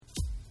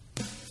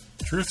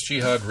Truth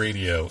Jihad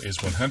Radio is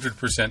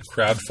 100%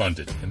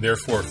 crowdfunded and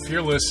therefore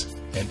fearless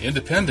and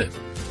independent.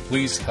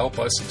 Please help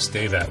us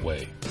stay that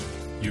way.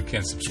 You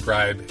can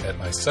subscribe at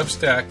my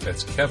Substack,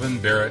 that's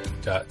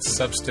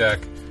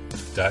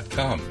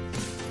kevinbarrett.substack.com.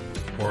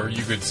 Or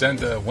you could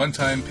send a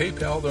one-time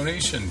PayPal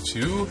donation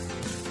to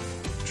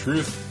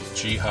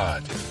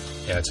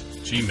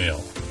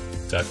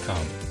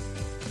truthjihad@gmail.com.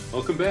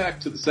 Welcome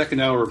back to the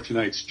second hour of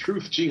tonight's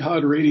Truth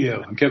Jihad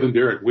Radio. I'm Kevin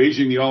Barrett,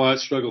 waging the all-out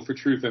struggle for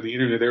truth on the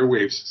internet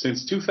airwaves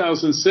since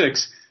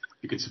 2006.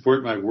 You can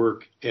support my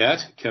work at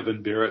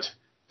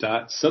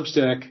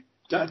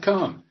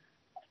kevinbarrett.substack.com.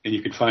 And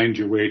you can find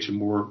your way to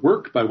more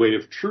work by way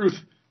of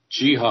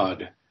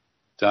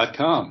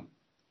truthjihad.com.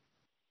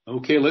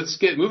 Okay, let's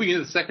get moving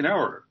into the second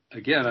hour.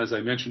 Again, as I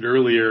mentioned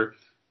earlier,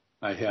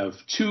 I have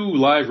two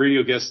live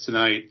radio guests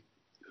tonight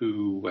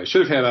who I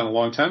should have had on a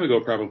long time ago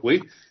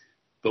probably.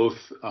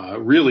 Both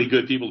really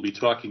good people to be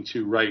talking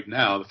to right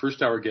now. The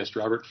first hour guest,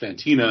 Robert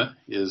Fantina,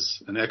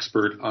 is an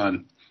expert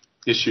on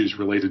issues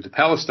related to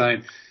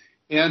Palestine.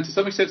 And to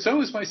some extent, so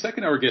is my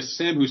second hour guest,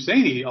 Sam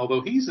Husseini,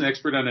 although he's an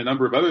expert on a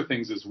number of other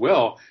things as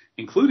well,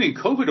 including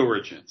COVID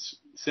origins.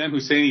 Sam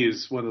Husseini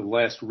is one of the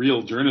last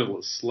real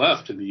journalists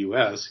left in the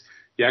U.S.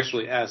 He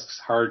actually asks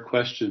hard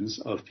questions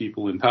of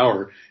people in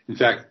power. In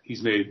fact,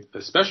 he's made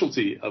a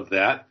specialty of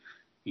that.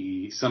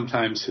 He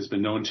sometimes has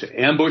been known to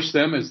ambush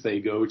them as they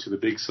go to the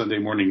big Sunday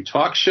morning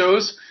talk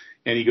shows,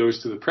 and he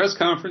goes to the press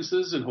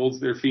conferences and holds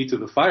their feet to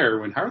the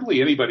fire when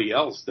hardly anybody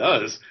else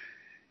does.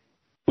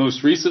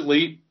 Most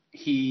recently,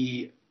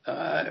 he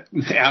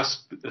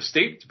asked the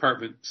State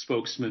Department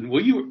spokesman,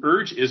 will you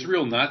urge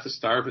Israel not to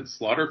starve and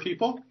slaughter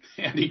people?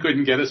 And he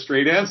couldn't get a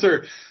straight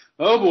answer.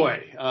 Oh,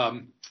 boy.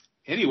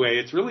 Anyway,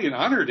 it's really an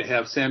honor to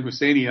have Sam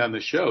Husseini on the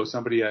show,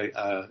 somebody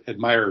I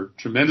admire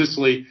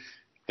tremendously.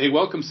 Hey,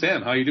 welcome,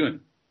 Sam. How are you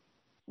doing?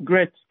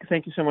 Great.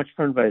 Thank you so much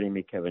for inviting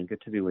me, Kevin.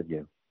 Good to be with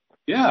you.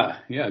 Yeah,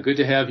 good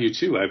to have you,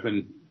 too. I've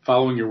been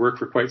following your work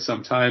for quite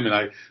some time, and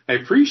I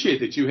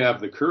appreciate that you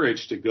have the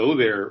courage to go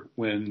there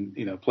when,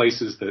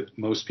 places that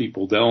most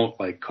people don't,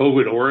 like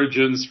COVID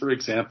origins, for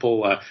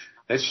example.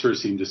 That sure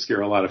seemed to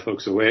scare a lot of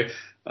folks away.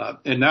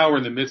 And now we're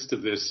in the midst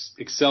of this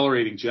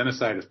accelerating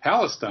genocide of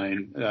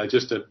Palestine,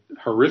 just a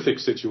horrific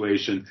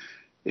situation.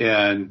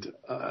 And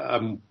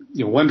I'm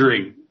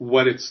wondering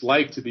what it's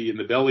like to be in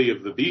the belly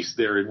of the beast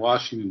there in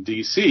Washington,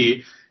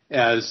 D.C.,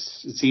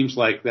 as it seems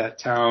like that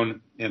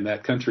town and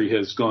that country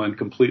has gone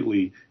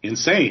completely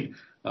insane,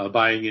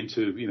 buying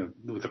into,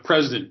 with the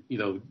president,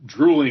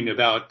 drooling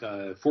about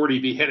 40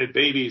 beheaded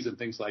babies and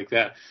things like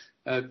that.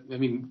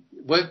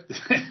 What?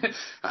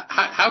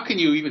 How can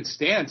you even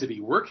stand to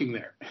be working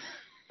there?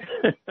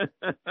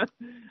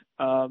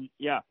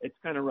 Yeah, it's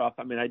kind of rough.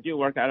 I do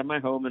work out of my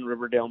home in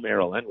Riverdale,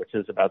 Maryland, which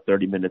is about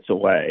 30 minutes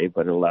away,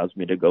 but it allows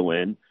me to go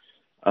in,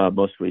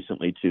 most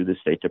recently to the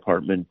State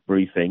Department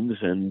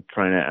briefings and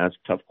trying to ask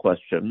tough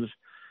questions.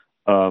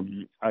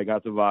 I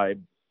got the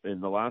vibe in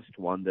the last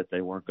one that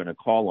they weren't going to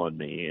call on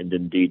me. And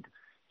indeed,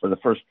 for the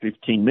first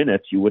 15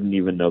 minutes, you wouldn't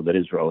even know that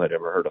Israel had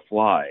ever heard a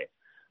fly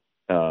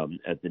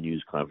at the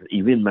news conference.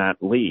 Even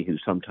Matt Lee, who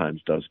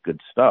sometimes does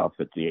good stuff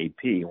at the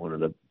AP, one of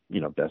the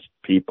best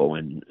people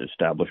in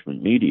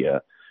establishment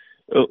media,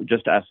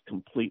 just asked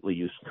completely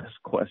useless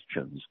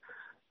questions.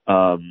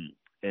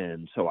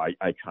 And so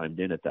I chimed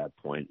in at that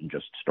point and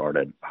just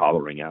started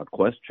hollering out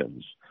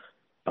questions.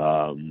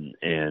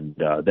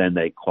 Then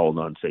they called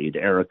on Saeed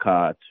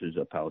Erekat, who's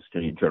a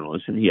Palestinian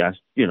journalist, and he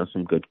asked,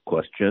 some good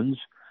questions.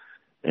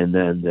 And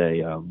then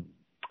they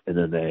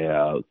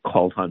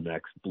called on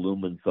Max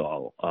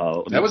Blumenthal.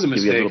 That was a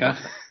mistake, huh?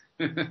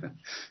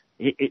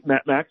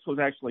 Max was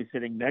actually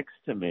sitting next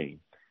to me.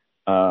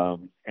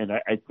 And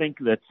I think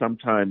that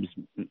sometimes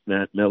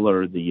Matt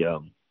Miller, the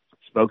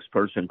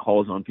spokesperson,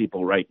 calls on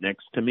people right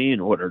next to me in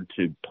order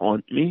to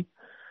taunt me.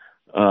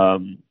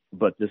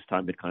 But this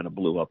time it kind of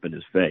blew up in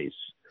his face.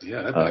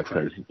 Yeah,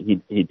 because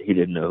he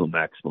didn't know who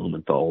Max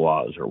Blumenthal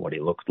was or what he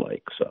looked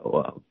like.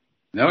 So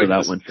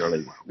that went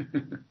fairly well.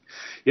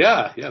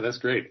 Yeah, that's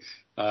great.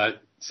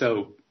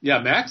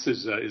 Max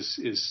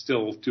is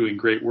still doing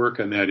great work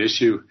on that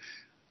issue.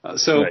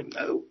 Right.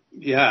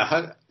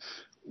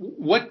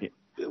 What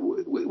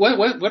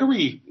are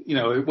we,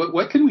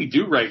 what can we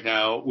do right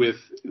now with,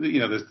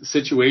 the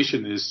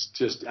situation is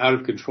just out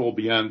of control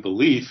beyond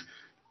belief,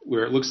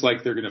 where it looks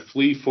like they're going to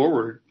flee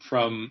forward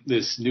from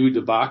this new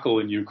debacle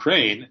in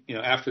Ukraine,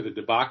 after the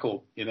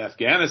debacle in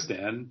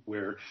Afghanistan,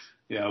 where,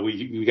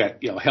 we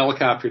got,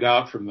 helicoptered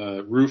out from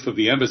the roof of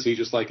the embassy,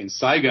 just like in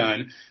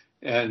Saigon.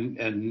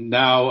 And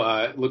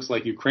now it looks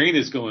like Ukraine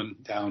is going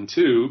down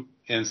too.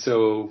 And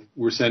so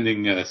we're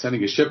sending a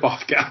ship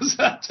off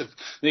Gaza to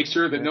make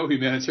sure that no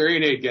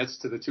humanitarian aid gets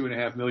to the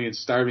 2.5 million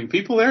starving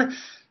people there.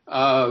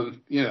 How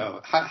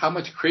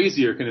much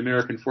crazier can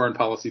American foreign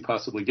policy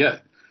possibly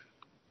get?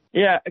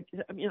 Yeah,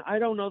 I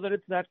don't know that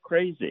it's that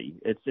crazy.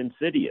 It's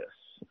insidious.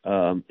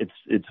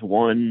 It's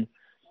one,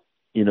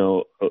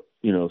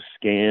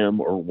 scam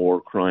or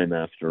war crime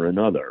after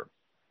another.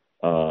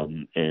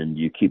 And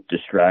you keep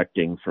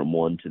distracting from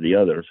one to the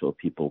other so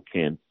people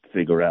can't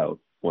figure out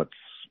what's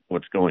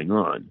what's going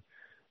on.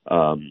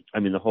 I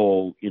mean, the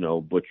whole,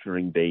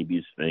 butchering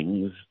babies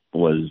things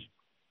was,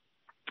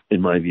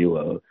 in my view,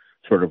 a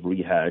sort of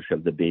rehash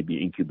of the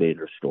baby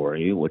incubator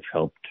story, which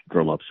helped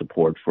drum up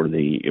support for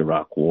the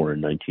Iraq War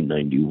in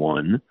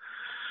 1991.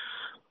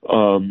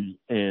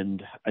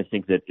 And I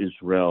think that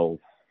Israel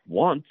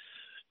wants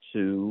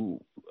to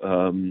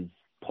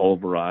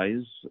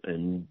pulverize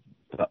and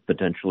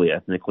potentially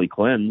ethnically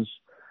cleanse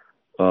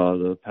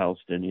the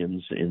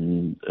Palestinians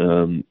in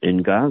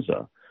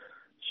Gaza.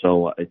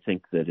 So I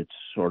think that it's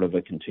sort of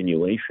a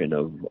continuation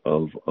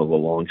of a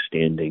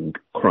long-standing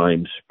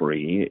crime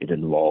spree. It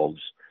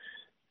involves,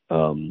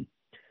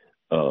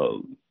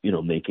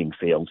 making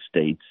failed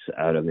states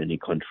out of any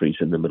countries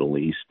in the Middle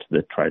East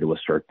that try to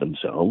assert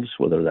themselves,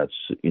 whether that's,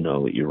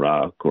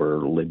 Iraq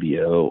or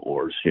Libya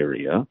or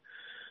Syria,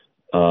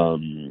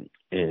 and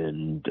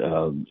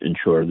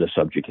ensure the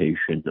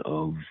subjugation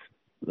of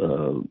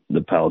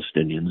the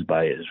Palestinians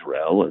by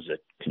Israel as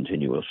it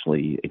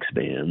continuously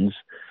expands,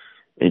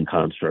 in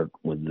concert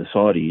with the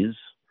Saudis,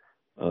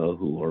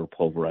 who are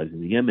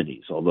pulverizing the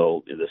Yemenis,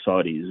 although the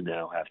Saudis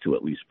now have to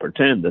at least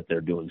pretend that they're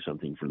doing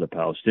something for the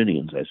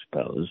Palestinians, I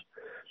suppose.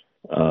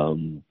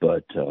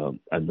 But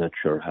I'm not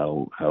sure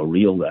how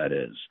real that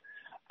is.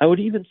 I would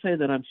even say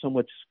that I'm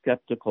somewhat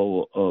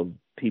skeptical of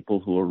people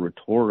who are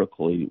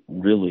rhetorically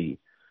really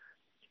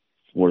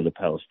for the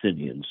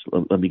Palestinians.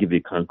 Let me give you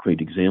a concrete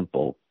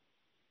example.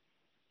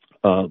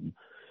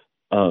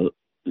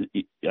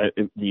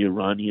 The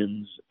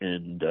Iranians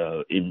and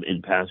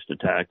in past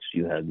attacks,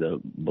 you had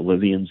the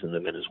Bolivians and the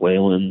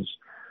Venezuelans,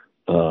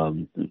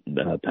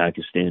 the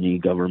Pakistani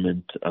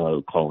government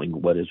calling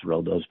what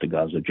Israel does to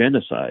Gaza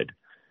genocide.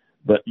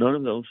 But none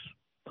of those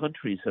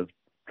countries have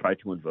tried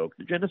to invoke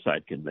the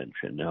Genocide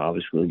Convention. Now,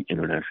 obviously,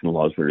 international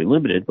law is very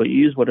limited, but you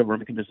use whatever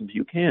mechanisms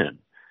you can.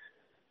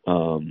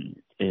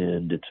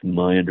 And it's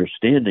my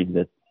understanding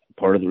that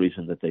part of the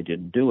reason that they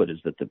didn't do it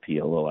is that the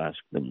PLO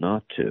asked them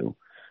not to.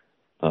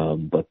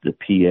 But the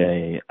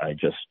PA I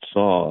just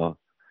saw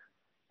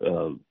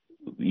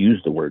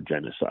use the word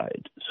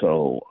genocide.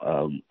 So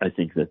I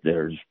think that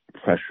there's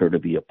pressure to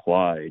be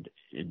applied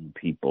in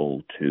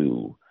people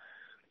to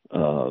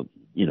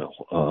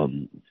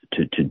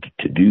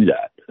do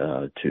that,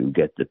 to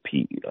get the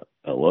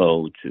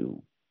PLO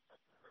to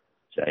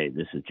say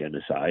this is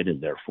genocide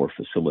and therefore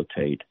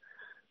facilitate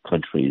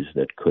countries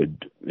that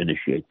could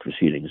initiate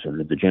proceedings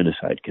under the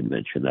Genocide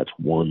Convention. That's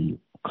one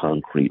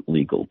concrete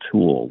legal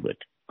tool that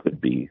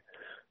could be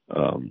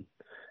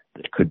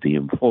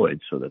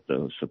employed so that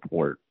the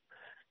support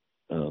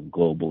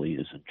globally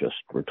isn't just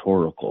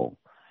rhetorical.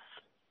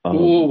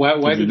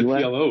 Why did the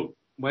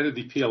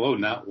PLO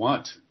not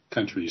want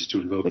countries to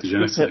invoke the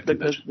Genocide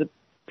Convention? Because the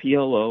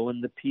PLO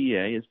and the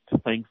PA is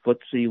playing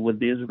footsie with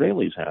the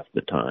Israelis half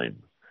the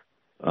time.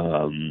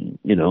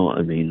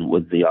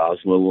 With the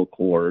Oslo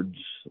Accords,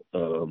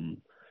 that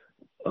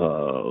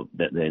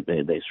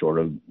they sort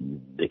of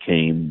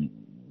became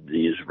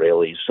the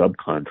Israeli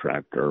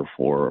subcontractor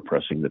for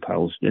oppressing the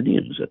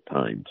Palestinians at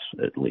times,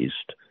 at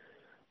least.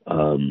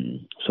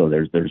 So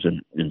there's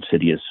an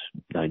insidious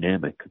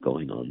dynamic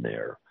going on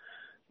there.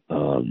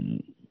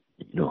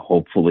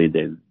 Hopefully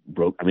they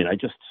broke. I mean, I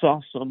just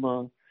saw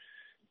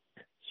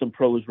some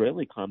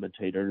pro-Israeli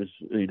commentators,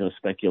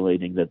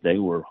 speculating that they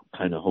were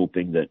kind of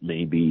hoping that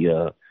maybe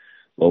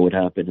what would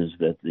happen is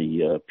that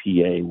the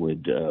PA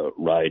would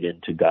ride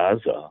into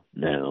Gaza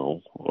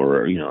now,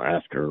 or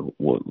after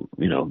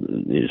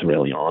the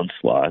Israeli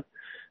onslaught,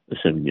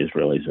 assuming the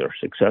Israelis are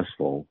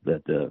successful,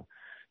 that the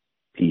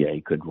PA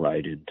could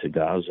ride into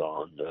Gaza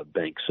on the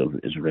banks of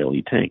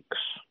Israeli tanks.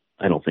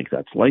 I don't think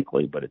that's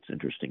likely, but it's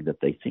interesting that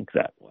they think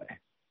that way.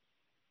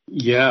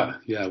 Yeah.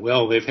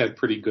 Well, they've had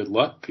pretty good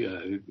luck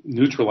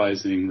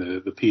neutralizing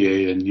the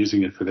PA and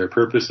using it for their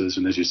purposes,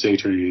 and as you say,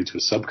 turning it into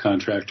a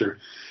subcontractor.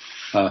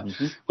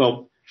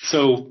 Well,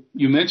 so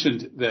you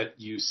mentioned that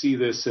you see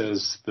this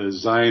as the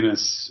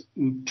Zionists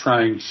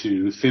trying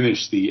to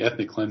finish the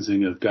ethnic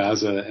cleansing of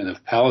Gaza and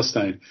of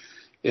Palestine,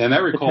 and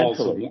that recalls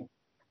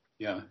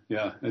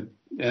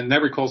and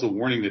that recalls a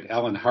warning that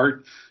Alan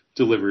Hart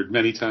delivered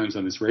many times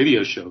on his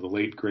radio show, the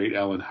late, great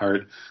Alan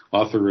Hart,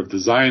 author of the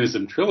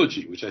Zionism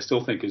Trilogy, which I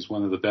still think is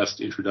one of the best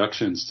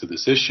introductions to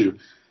this issue.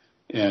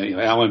 And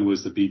Alan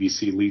was the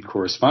BBC lead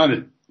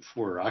correspondent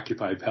for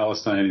Occupied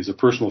Palestine. He's a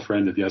personal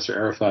friend of Yasser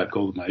Arafat,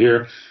 Golda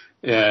Meir,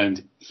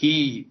 and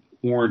he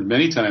warned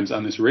many times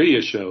on this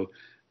radio show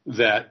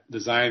that the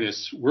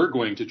Zionists were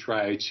going to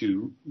try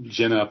to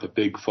gin up a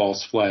big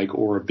false flag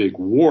or a big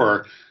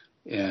war,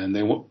 and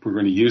they were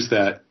going to use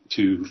that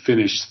to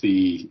finish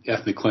the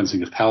ethnic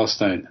cleansing of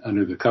Palestine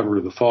under the cover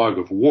of the fog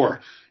of war.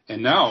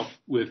 And now,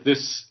 with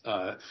this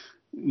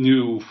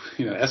new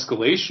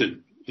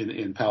escalation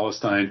in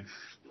Palestine,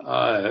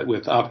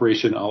 with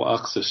Operation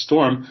Al-Aqsa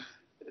Storm,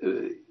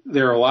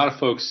 there are a lot of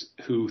folks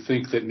who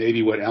think that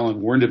maybe what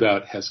Alan warned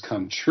about has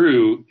come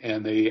true,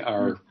 and they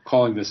are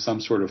calling this some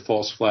sort of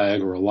false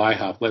flag or a lie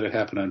hop, let it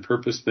happen on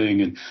purpose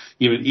thing. And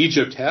even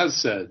Egypt has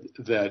said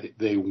that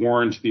they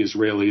warned the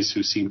Israelis,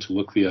 who seem to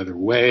look the other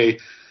way.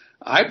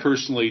 I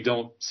personally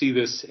don't see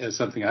this as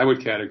something I would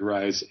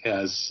categorize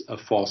as a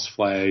false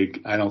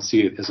flag. I don't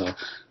see it as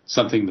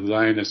something the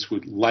Zionists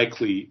would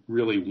likely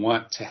really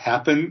want to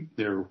happen.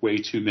 There are way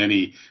too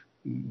many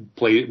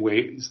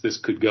ways this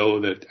could go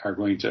that are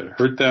going to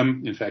hurt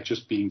them. In fact,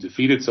 just being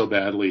defeated so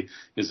badly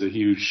is a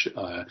huge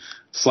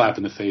slap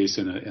in the face,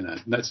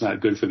 and that's not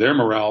good for their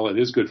morale. It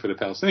is good for the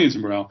Palestinians'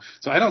 morale.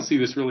 So I don't see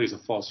this really as a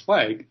false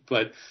flag.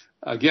 But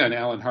again,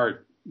 Alan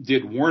Hart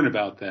did warn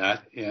about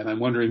that, and I'm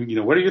wondering,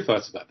 what are your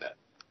thoughts about that?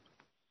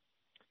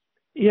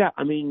 Yeah,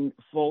 I mean,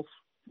 false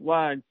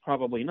flag,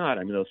 probably not.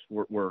 I mean, those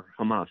were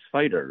Hamas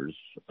fighters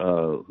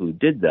who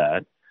did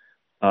that.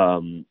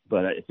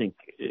 But I think,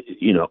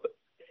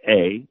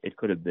 it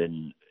could have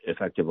been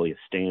effectively a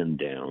stand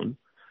down,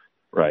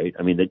 right?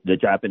 I mean, the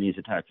Japanese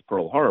attacked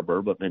Pearl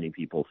Harbor, but many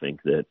people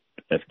think that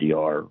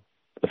FDR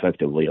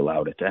effectively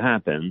allowed it to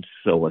happen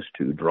so as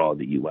to draw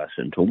the U.S.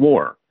 into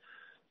war.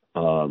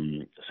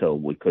 So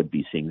we could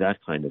be seeing that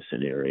kind of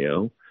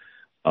scenario.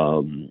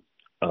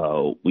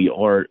 We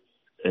are,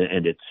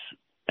 and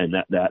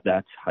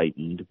that's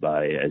heightened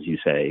by, as you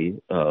say,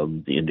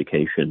 the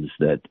indications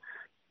that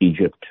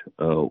Egypt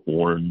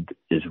warned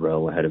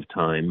Israel ahead of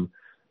time.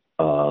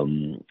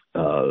 Hamas,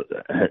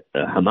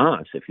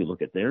 if you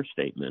look at their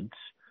statements,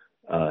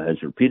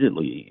 has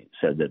repeatedly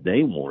said that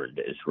they warned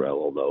Israel,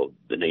 although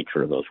the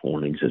nature of those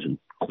warnings isn't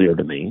clear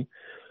to me.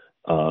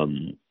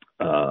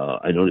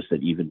 I noticed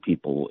that even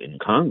people in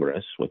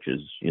Congress, which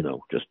is,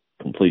 just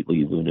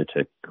completely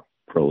lunatic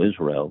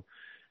pro-Israel,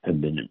 have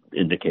been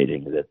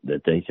indicating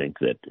that they think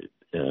that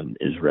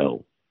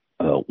Israel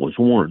was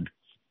warned.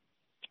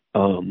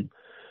 And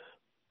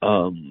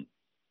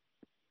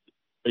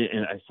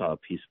I saw a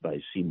piece by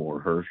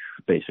Seymour Hersh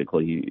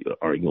basically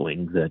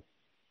arguing that,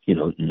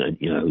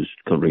 his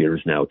career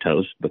is now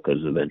toast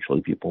because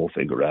eventually people will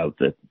figure out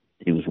that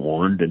he was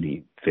warned and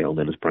he failed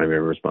in his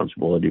primary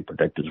responsibility to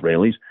protect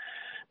Israelis.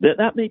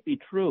 That may be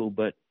true,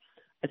 but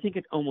I think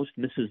it almost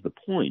misses the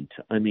point.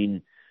 I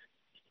mean,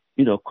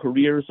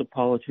 careers of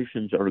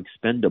politicians are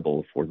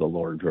expendable for the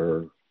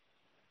larger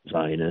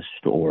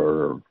Zionist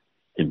or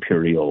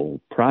imperial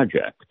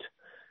project.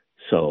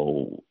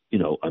 So,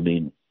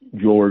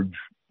 George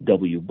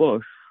W.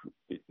 Bush,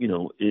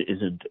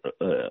 isn't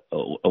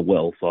a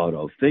well thought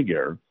of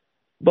figure,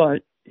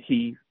 but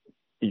he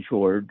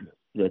ensured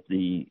that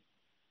the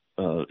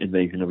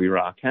invasion of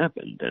Iraq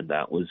happened, and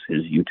that was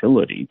his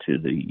utility to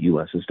the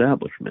U.S.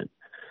 establishment.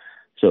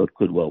 So it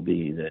could well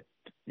be that,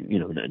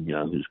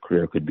 Netanyahu's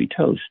career could be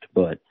toast,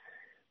 but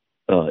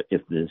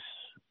if this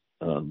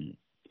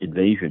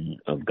invasion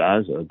of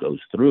Gaza goes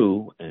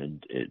through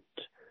and it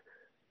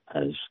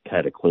has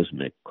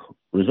cataclysmic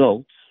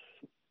results,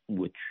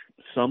 which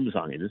some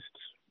Zionists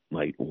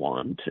might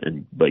want,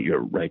 but you're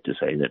right to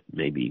say that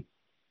maybe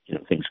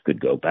things could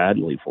go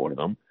badly for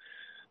them.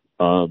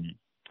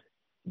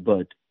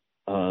 But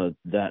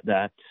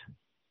that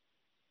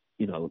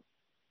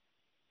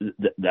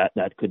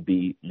could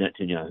be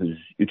Netanyahu's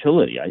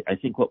utility. I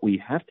think what we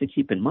have to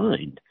keep in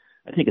mind,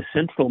 I think a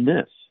central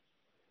myth,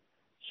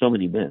 so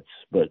many myths,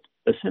 but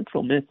a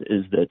central myth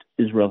is that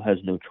Israel has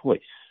no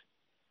choice.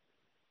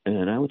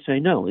 And I would say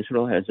no,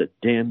 Israel has a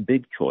damn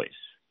big choice,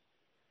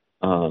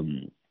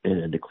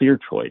 and a clear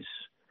choice.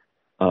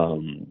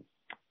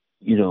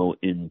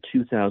 In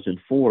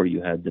 2004,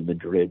 you had the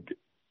Madrid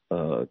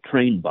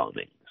train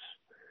bombings,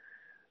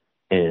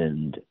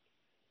 and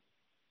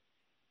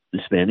the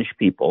Spanish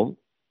people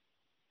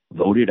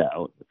voted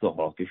out the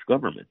hawkish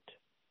government.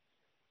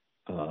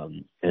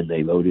 And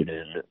they voted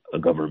in a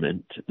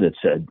government that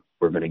said,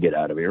 we're going to get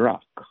out of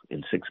Iraq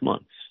in 6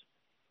 months.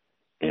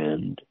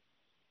 And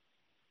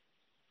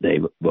they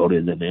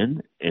voted them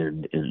in,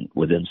 and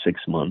within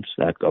 6 months,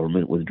 that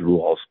government withdrew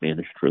all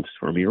Spanish troops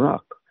from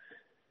Iraq.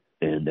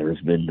 And there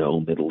has been no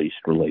Middle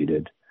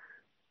East-related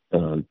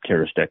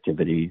terrorist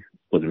activity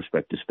with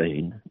respect to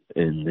Spain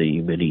in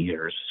the many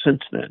years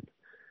since then.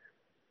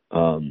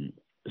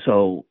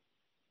 So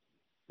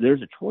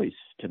there's a choice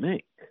to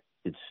make.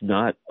 It's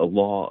not a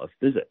law of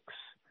physics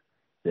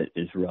that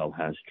Israel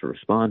has to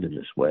respond in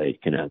this way.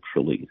 It can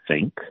actually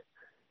think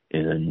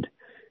and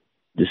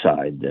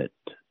decide that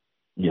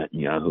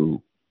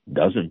Netanyahu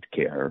doesn't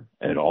care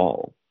at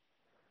all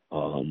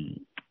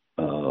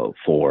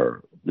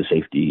for the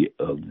safety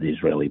of the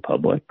Israeli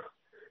public.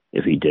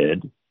 If he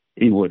did,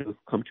 he would have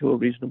come to a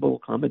reasonable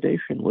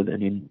accommodation with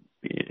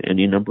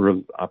any number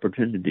of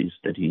opportunities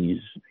that he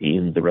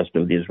and the rest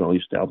of the Israeli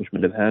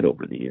establishment have had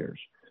over the years.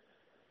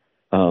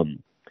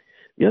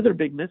 The other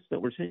big myths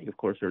that we're seeing, of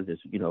course, are this,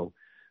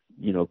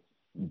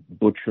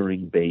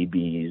 butchering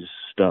babies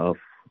stuff.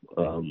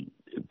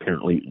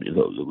 Apparently,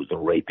 the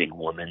raping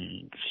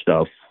women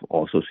stuff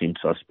also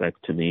seems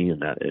suspect to me,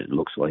 and that it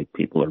looks like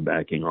people are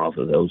backing off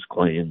of those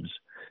claims.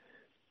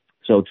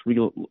 So it's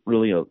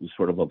really a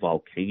sort of a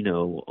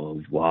volcano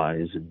of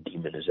lies and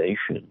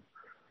demonization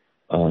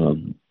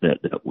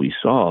that we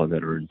saw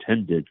that are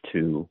intended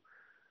to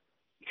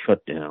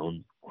shut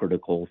down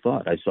critical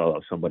thought. I saw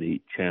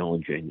somebody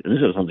challenging, and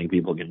this is something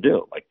people can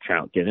do, like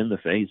get in the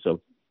face of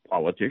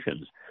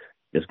politicians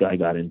this guy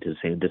got into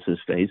DeSantis'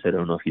 face. I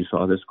don't know if you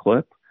saw this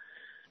clip.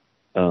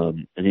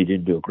 And he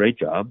didn't do a great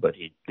job, but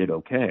he did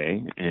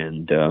okay.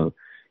 And,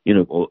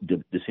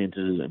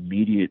 DeSantis'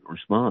 immediate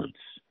response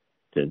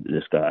to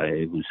this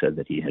guy who said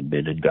that he had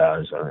been in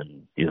Gaza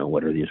and,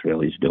 what are the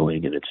Israelis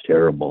doing, and it's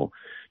terrible.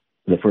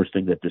 The first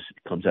thing that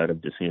comes out of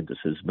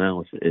DeSantis'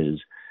 mouth is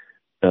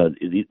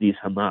these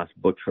Hamas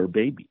butcher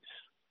babies.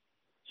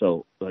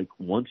 So,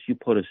 once you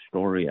put a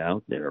story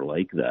out there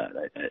like that,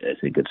 I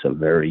think it's a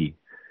very,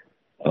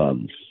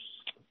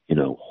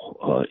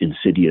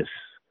 insidious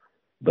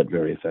but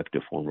very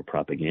effective form of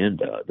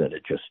propaganda that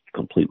it just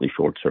completely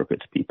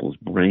short-circuits people's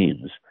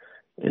brains.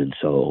 And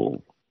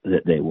so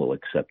that they will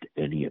accept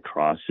any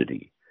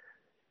atrocity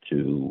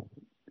to,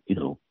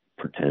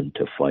 pretend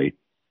to fight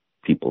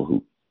people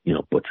who,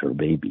 butcher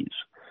babies.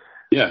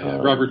 Yeah,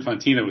 Robert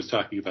Fontina was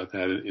talking about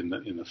that in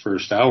the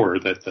first hour.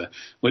 That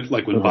when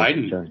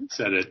Biden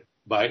said it,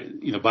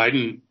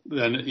 Biden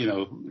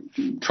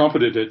then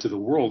trumpeted it to the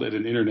world at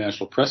an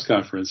international press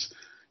conference,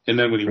 and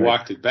then when he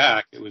walked it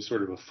back, it was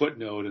sort of a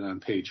footnote and on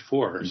page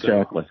 4.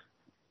 Exactly.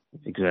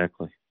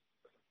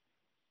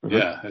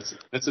 Yeah,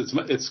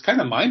 it's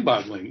kind of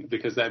mind-boggling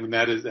because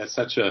that's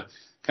such a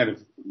kind of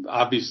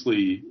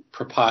obviously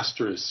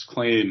preposterous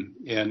claim,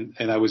 and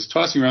I was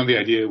tossing around the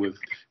idea with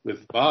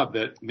Bob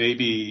that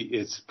maybe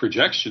it's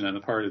projection on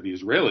the part of the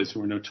Israelis,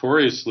 who are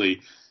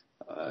notoriously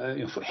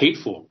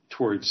hateful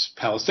towards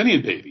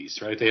Palestinian babies,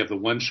 right? They have the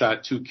 1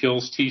 shot, 2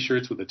 kills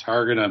T-shirts with a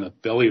target on the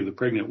belly of the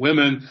pregnant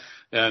women,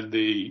 and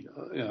the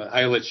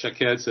Ayelet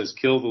Shaked says,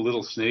 "Kill the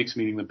little snakes,"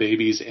 meaning the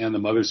babies and the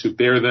mothers who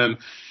bear them.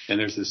 And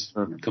there's this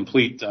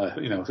complete, a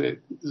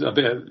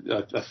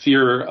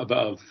fear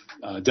of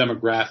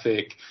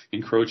demographic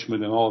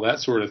encroachment and all that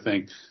sort of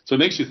thing. So it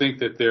makes you think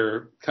that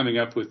they're coming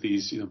up with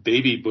these,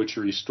 baby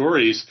butchery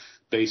stories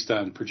based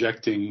on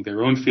projecting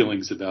their own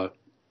feelings about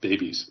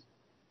babies.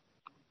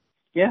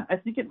 Yeah, I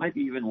think it might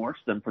be even worse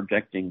than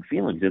projecting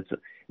feelings.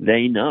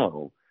 They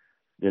know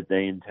that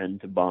they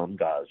intend to bomb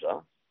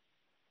Gaza,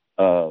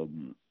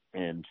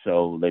 and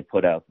so they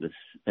put out this,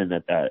 and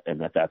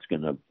that's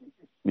going to,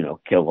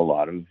 kill a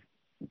lot of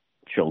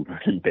children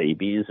and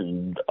babies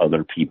and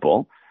other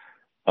people,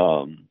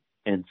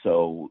 and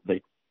so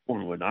they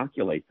want to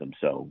inoculate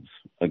themselves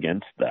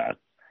against that.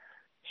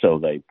 So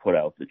they put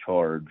out the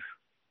charge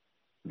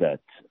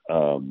that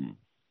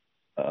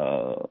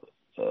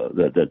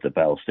that the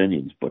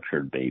Palestinians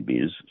butchered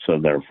babies, so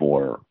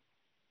therefore,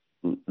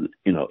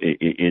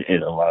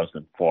 it allows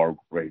them far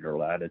greater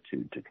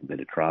latitude to commit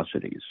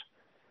atrocities,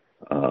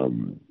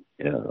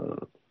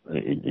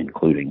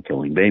 including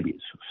killing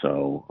babies.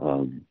 So,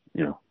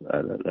 that's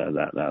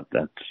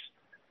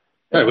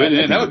right,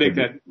 and that would make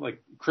that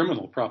like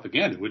criminal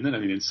propaganda, wouldn't it?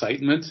 I mean,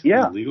 incitement in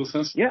the legal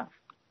sense.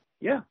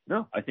 Yeah,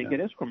 no, I think it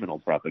is criminal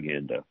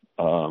propaganda.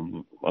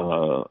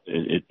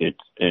 It's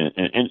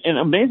an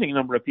amazing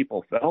number of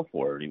people fell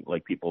for it,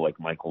 like people like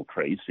Michael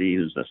Tracy,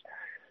 who's this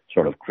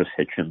sort of Chris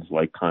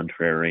Hitchens-like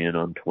contrarian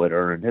on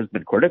Twitter and has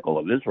been critical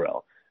of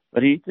Israel.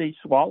 But he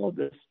swallowed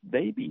this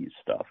baby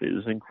stuff. It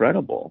was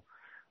incredible.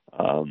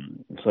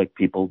 It's like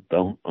people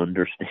don't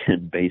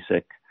understand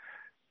basic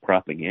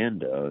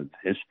propaganda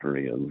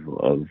history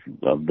of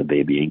the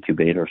baby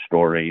incubator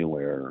story,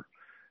 where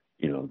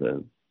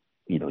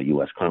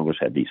U.S. Congress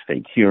had these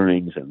fake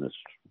hearings, and this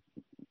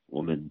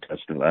woman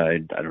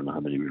testified. I don't know how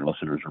many of your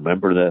listeners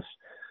remember this.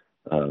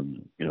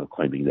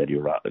 Claiming that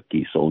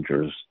Iraqi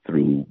soldiers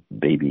threw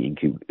babies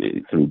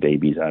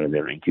out of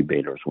their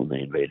incubators when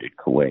they invaded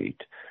Kuwait.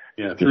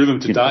 Yeah, threw them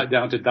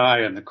down to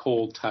die on the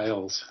cold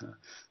tiles.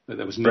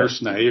 That was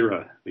Nurse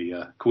Naira,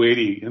 the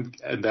Kuwaiti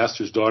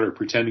ambassador's daughter,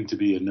 pretending to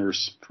be a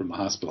nurse from a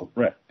hospital.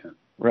 Right.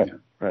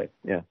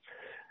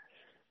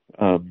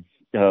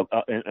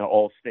 And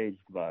all staged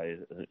by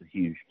a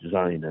huge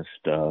Zionist,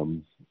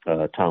 Tom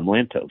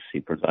Lantos. He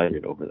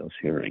presided over those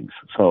hearings.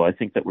 So I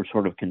think that we're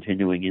sort of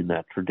continuing in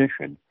that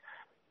tradition.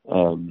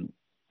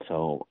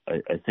 So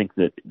I think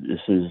that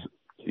this is,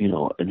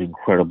 an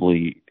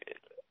incredibly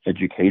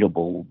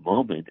educatable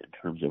moment in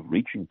terms of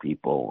reaching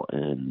people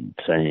and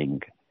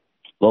saying,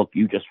 look,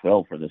 you just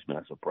fell for this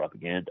massive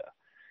propaganda.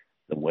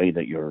 The way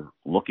that you're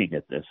looking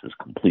at this is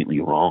completely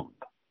wrong,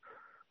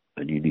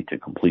 and you need to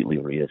completely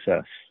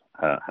reassess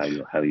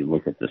how you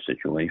look at the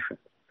situation.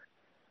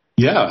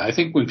 Yeah, I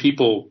think when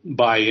people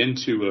buy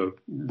into a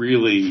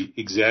really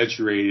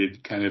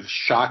exaggerated, kind of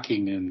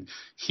shocking and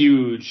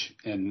huge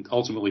and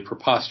ultimately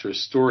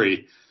preposterous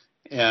story,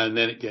 and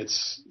then it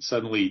gets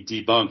suddenly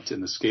debunked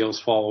and the scales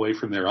fall away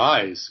from their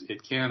eyes,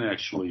 it can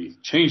actually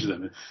change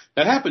them.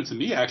 That happened to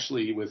me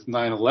actually with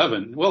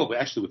 9/11. Well,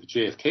 actually with the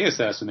JFK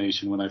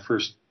assassination, when I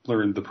first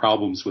learned the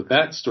problems with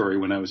that story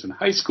when I was in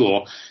high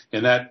school,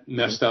 and that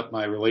messed up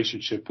my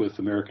relationship with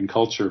American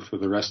culture for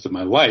the rest of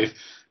my life.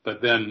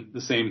 But then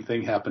the same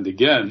thing happened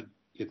again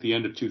at the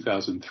end of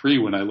 2003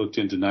 when I looked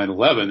into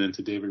 9/11,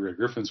 into David Ray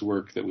Griffin's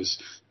work that was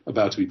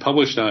about to be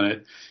published on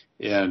it,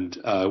 and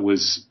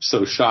was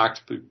so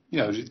shocked. But,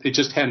 it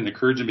just hadn't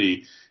occurred to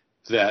me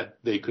that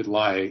they could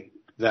lie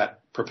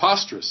that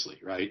preposterously,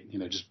 right?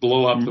 Just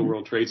blow up the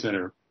World Trade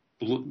Center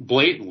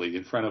blatantly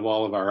in front of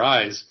all of our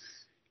eyes,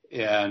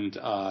 and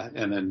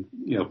then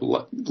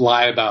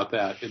lie about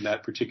that in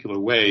that particular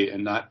way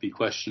and not be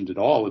questioned at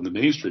all in the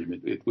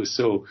mainstream. It was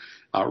so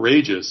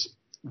outrageous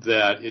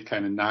that it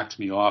kind of knocked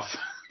me off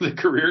the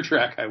career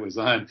track I was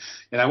on.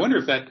 And I wonder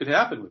if that could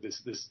happen with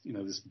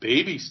this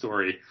baby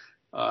story.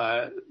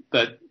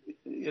 But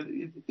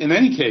in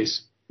any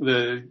case,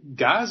 the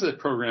Gaza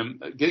program,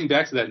 getting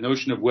back to that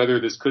notion of whether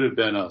this could have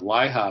been a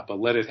lie-hop, a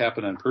let it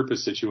happen on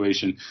purpose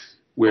situation,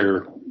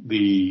 where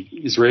the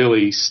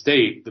Israeli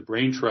state, the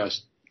brain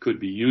trust, could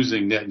be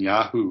using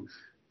Netanyahu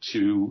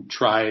to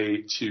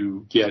try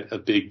to get a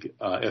big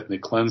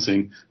ethnic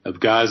cleansing of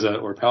Gaza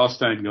or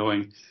Palestine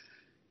going.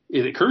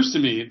 It occurs to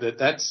me that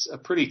that's a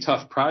pretty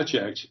tough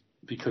project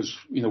because,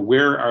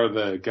 where are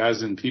the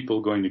Gazan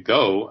people going to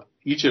go?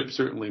 Egypt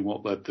certainly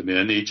won't let them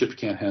in. Egypt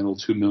can't handle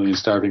 2 million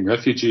starving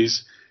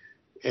refugees.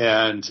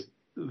 And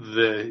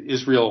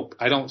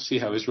I don't see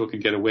how Israel can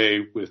get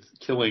away with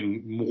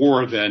killing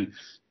more than,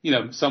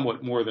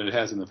 somewhat more than it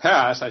has in the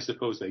past. I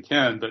suppose they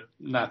can, but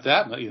not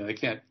that much. They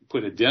can't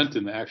put a dent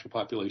in the actual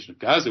population of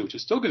Gaza, which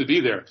is still going to be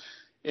there.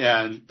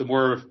 And the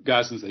more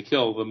Gazans they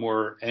kill, the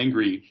more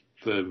angry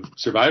the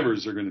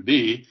survivors are going to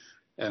be,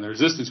 and the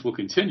resistance will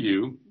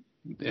continue.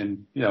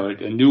 And,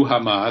 a new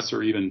Hamas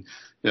or even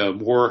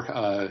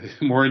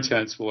more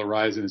intense will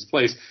arise in its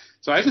place.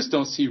 So I just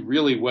don't see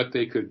really what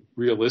they could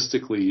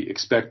realistically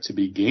expect to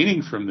be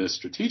gaining from this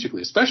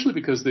strategically, especially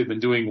because they've been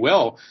doing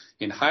well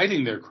in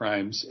hiding their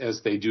crimes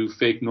as they do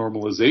fake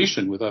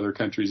normalization with other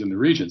countries in the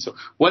region. So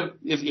what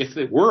if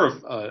it were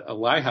a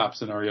lie-hop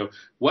scenario,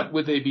 what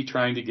would they be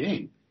trying to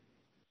gain?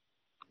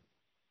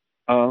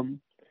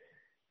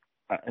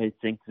 I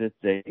think that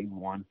they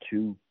want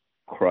to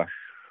crush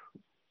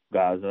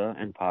Gaza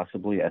and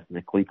possibly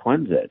ethnically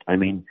cleanse it. I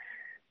mean,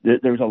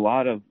 there's a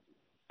lot of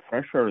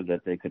pressure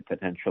that they could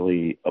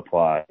potentially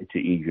apply to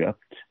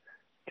Egypt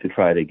to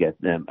try to get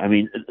them. I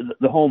mean,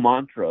 the whole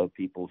mantra of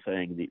people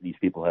saying that these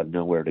people have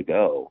nowhere to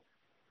go,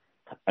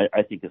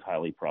 I think is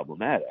highly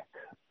problematic.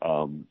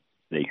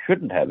 They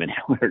shouldn't have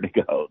anywhere to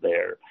go.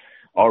 They're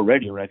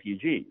already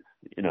refugees.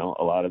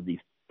 A lot of these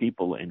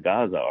people in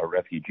Gaza are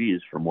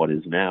refugees from what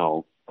is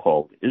now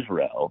called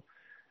Israel.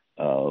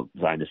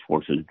 Zionist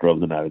forces drove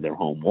them out of their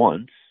home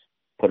once,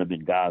 put them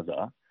in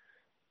Gaza,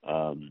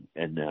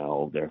 and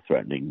now they're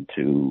threatening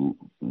to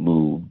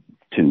move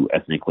to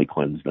ethnically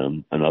cleanse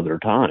them another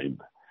time.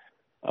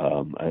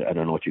 I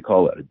don't know what you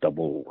call it, a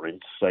double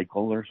rinse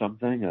cycle or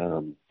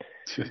something.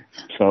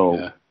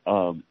 So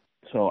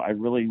I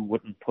really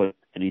wouldn't put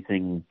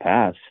anything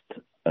past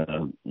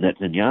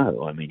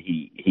Netanyahu. I mean,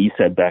 he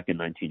said back in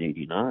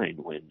 1989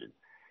 when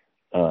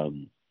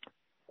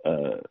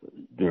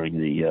during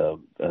the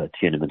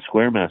Tiananmen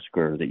Square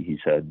massacre that he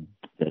said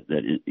that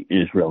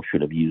Israel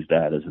should have used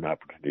that as an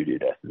opportunity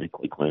to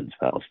ethnically cleanse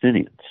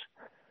Palestinians.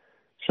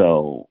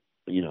 So,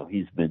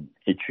 he's been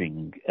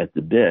itching at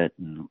the bit,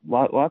 and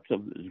lots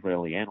of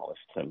Israeli analysts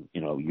have,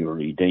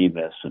 Yuri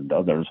Davis and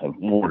others have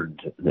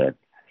warned that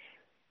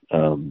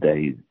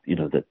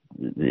that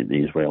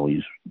the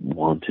Israelis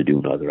want to do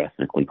another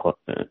ethnic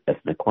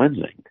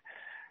cleansing.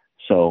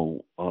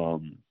 So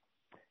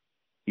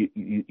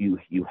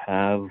you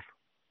have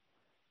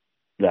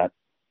that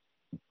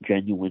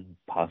genuine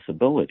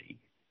possibility,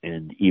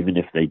 and even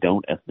if they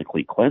don't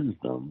ethnically cleanse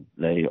them,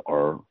 they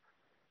are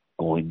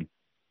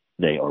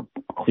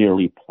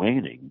clearly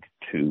planning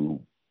to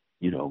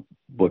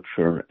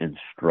butcher and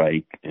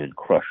strike and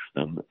crush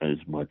them as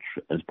much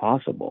as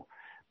possible.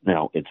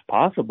 Now, it's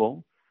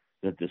possible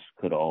that this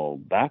could all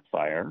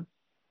backfire,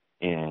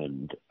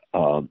 and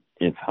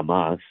if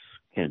Hamas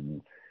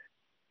can,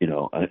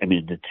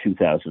 in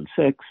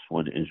 2006,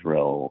 when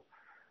Israel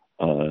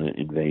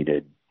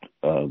invaded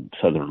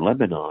southern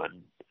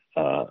Lebanon,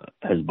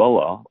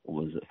 Hezbollah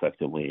was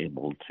effectively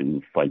able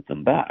to fight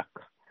them back.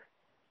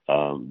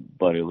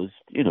 But it was,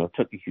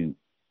 took a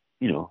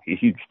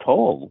huge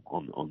toll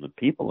on the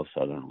people of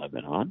southern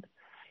Lebanon.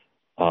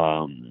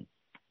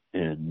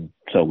 And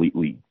so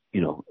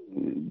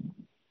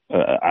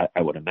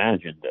I would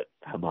imagine that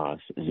Hamas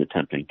is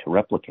attempting to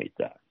replicate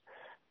that.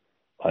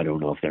 I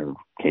don't know if they're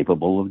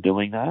capable of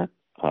doing that.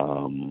 I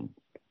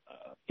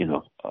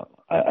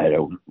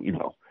don't,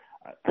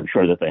 I'm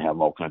sure that they have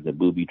all kinds of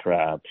booby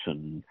traps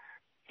and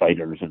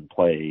fighters in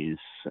place,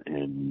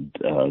 and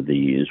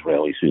the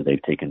Israelis who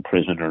they've taken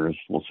prisoners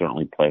will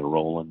certainly play a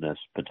role in this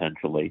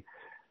potentially.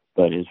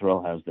 But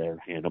Israel has their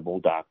Hannibal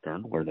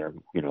doctrine, where they're,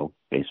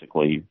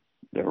 basically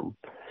their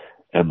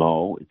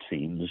MO, it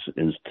seems,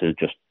 is to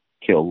just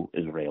kill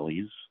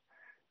Israelis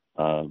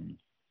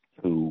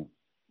who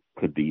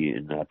could be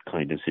in that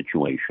kind of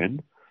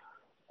situation.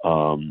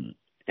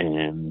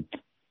 And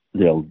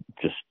they'll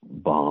just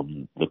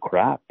bomb the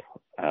crap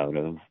out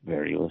of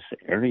various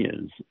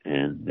areas,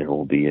 and there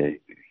will be a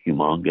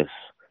humongous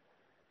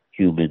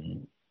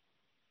human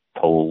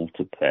toll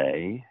to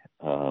pay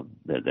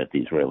that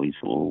the Israelis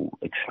will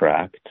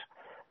extract,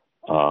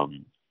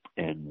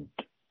 and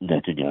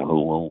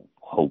Netanyahu will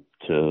hope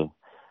to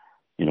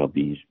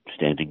be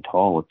standing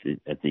tall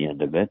at the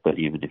end of it. But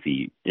even if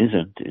he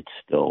isn't, it's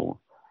still,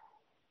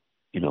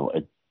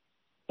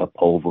 a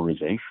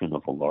pulverization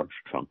of a large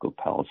chunk of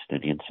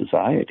Palestinian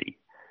society,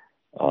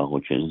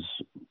 which is,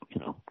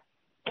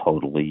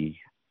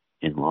 totally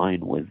in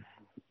line with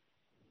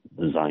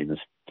the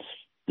Zionist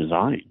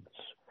designs.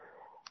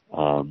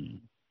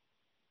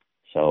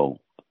 So,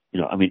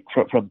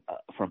 from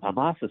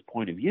Hamas's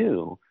point of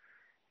view,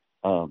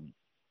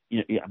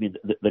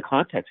 the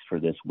context for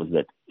this was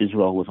that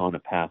Israel was on a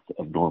path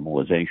of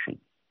normalization,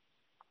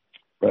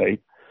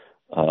 right?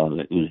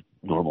 It was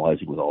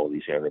normalizing with all of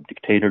these Arab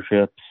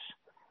dictatorships.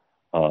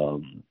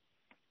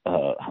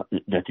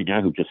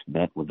 Netanyahu just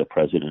met with the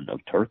president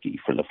of Turkey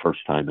for the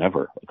first time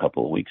ever a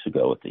couple of weeks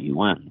ago at the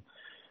UN.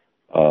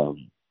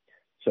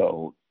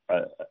 So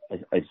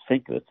I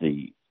think that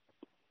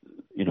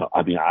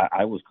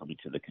I was coming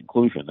to the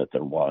conclusion that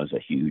there was a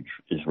huge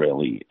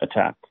Israeli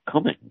attack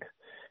coming,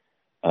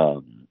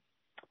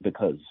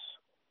 because,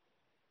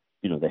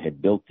 they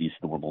had built these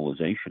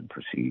normalization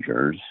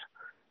procedures,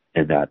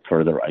 and that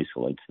further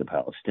isolates the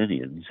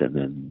Palestinians, and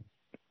then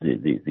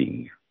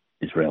the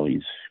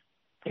Israelis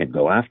can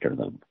go after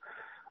them.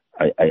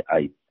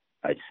 I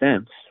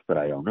sense, but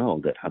I don't know,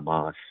 that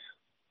Hamas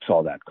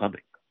saw that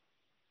coming.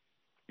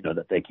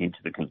 That they came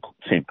to the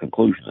same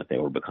conclusion, that they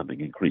were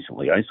becoming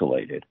increasingly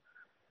isolated,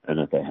 and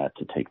that they had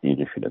to take the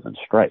initiative and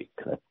strike.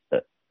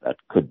 That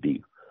could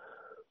be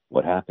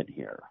what happened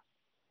here.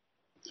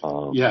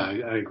 Yeah,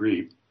 I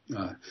agree.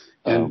 So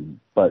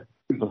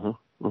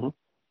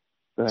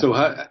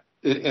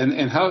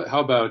how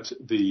about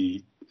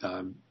the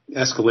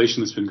escalation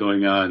that's been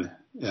going on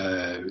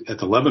at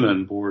the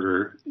Lebanon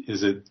border?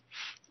 Is it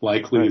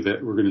likely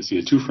that we're going to see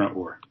a two-front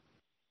war?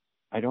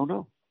 I don't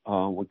know.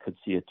 We could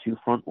see a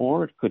two-front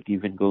war. It could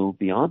even go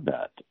beyond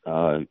that.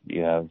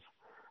 You have,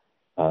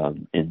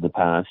 in the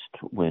past,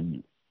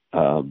 when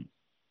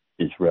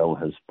Israel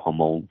has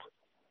pummeled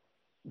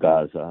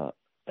Gaza,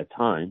 at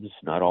times,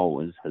 not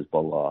always,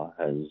 Hezbollah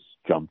has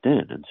jumped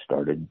in and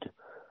started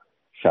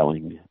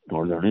shelling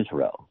northern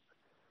Israel.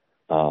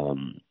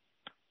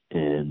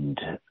 And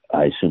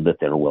I assume that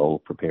they're well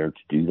prepared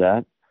to do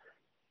that.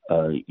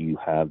 You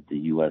have the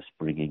U.S.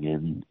 bringing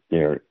in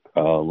their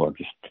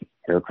largest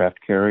aircraft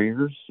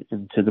carriers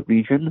into the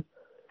region.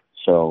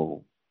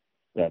 So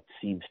that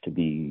seems to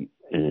be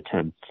an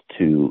attempt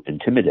to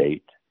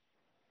intimidate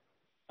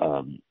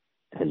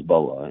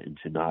Hezbollah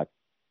into not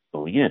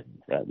going in.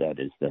 That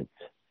is, that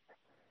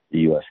the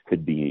U.S.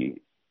 could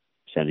be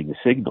sending a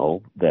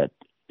signal that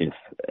if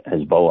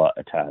Hezbollah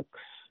attacks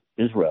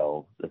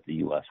Israel, that the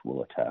U.S.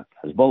 will attack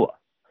Hezbollah.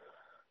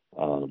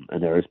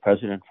 And there is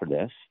precedent for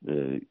this.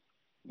 The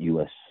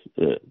United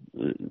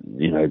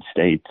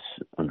States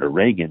under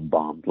Reagan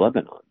bombed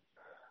Lebanon,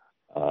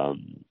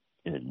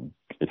 and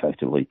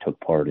effectively took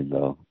part in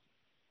the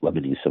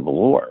Lebanese Civil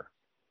War.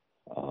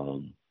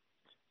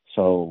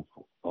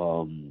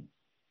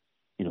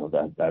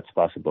 That's a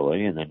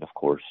possibility. And then, of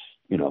course,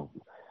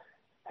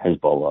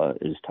 Hezbollah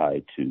is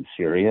tied to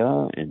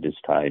Syria and is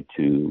tied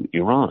to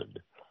Iran.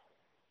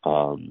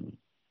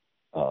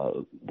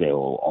 They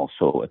will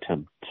also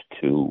attempt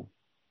to,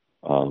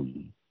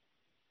 and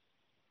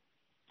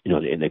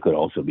they could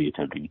also be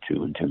attempting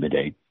to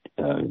intimidate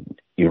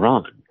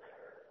Iran,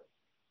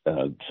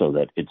 so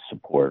that its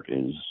support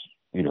is,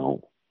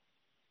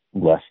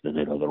 less than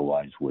it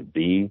otherwise would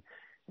be,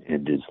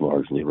 and is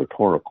largely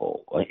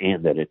rhetorical,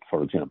 and that it,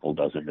 for example,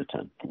 doesn't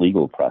attempt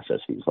legal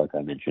processes, like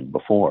I mentioned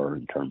before,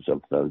 in terms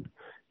of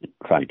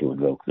trying to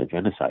invoke the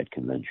Genocide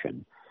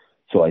Convention.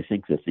 So I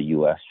think that the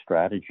U.S.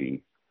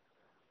 strategy,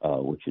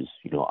 which is,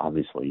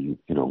 obviously,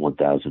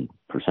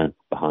 1,000%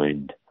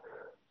 behind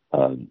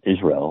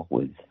Israel,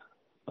 with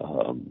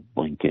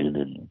Blinken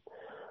and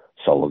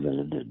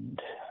Sullivan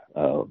and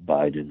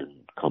Biden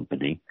and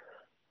company,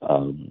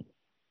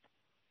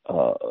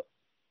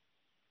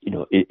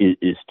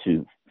 is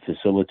to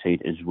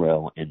facilitate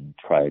Israel and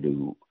try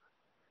to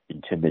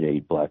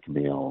intimidate,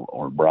 blackmail,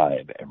 or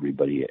bribe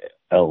everybody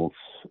else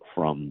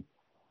from,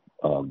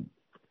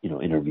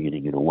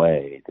 intervening in a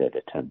way that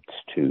attempts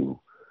to,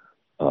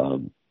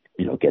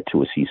 get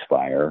to a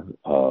ceasefire,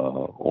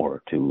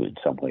 or to in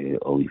some way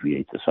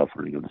alleviate the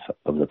suffering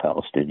of the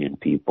Palestinian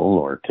people,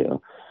 or to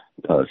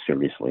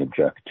seriously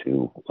object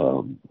to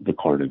the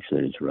carnage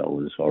that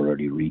Israel is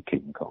already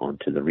wreaking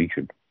onto the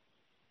region.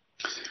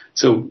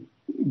 So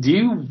do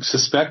you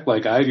suspect,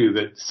 like I do,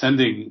 that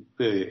sending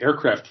the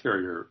aircraft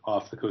carrier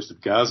off the coast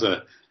of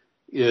Gaza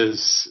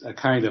is a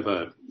kind of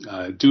a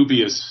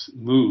dubious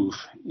move,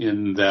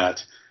 in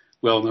that,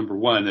 well, number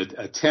one,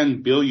 a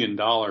 $10 billion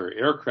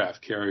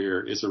aircraft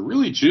carrier is a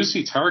really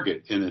juicy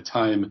target in a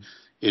time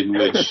in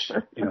which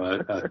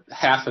a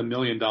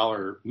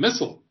 $500,000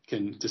 missile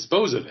can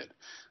dispose of it.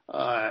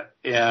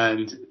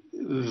 And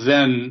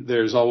then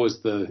there's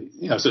always the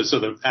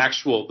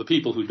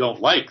people who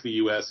don't like the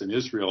U.S. and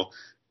Israel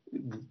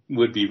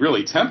would be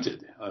really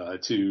tempted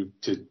to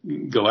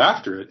go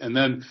after it. And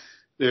then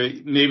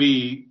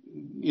maybe,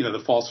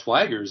 the false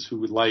flaggers who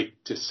would like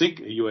to sink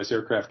a U.S.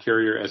 aircraft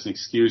carrier as an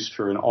excuse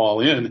for an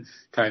all-in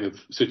kind of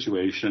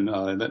situation,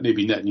 and that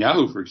maybe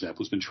Netanyahu, for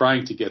example, has been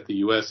trying to get the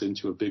U.S.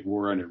 into a big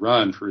war on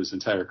Iran for his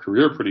entire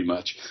career, pretty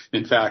much.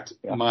 In fact,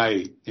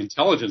 my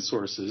intelligence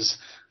sources,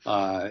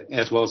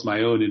 as well as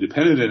my own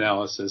independent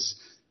analysis,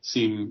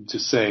 seem to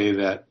say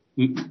that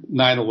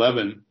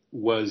 9/11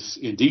 was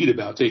indeed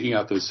about taking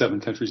out those 7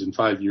 countries in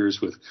 5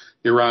 years, with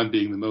Iran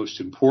being the most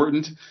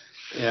important,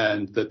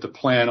 and that the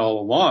plan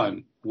all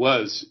along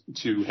was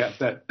to have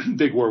that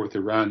big war with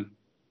Iran.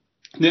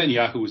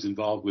 Netanyahu was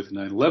involved with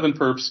 9/11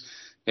 perps,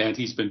 and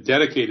he's been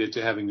dedicated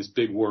to having this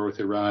big war with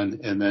Iran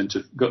and then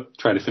to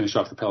try to finish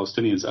off the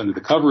Palestinians under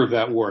the cover of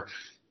that war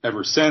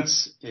ever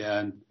since.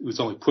 And it was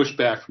only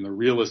pushback from the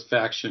realist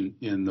faction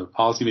in the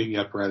policymaking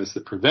apparatus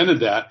that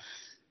prevented that.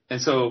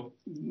 And so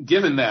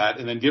given that,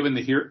 and then given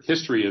the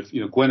history of,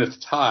 Gwyneth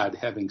Todd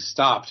having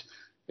stopped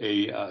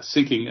a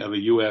sinking of a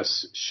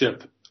U.S.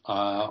 ship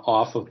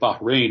off of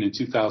Bahrain in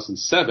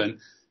 2007,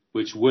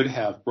 which would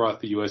have brought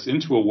the U.S.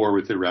 into a war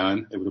with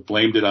Iran. They would have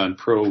blamed it on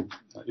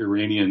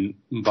pro-Iranian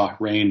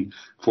Bahrain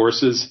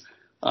forces.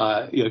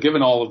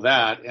 Given all of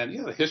that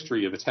and, the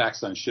history of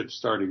attacks on ships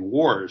starting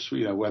wars,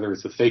 whether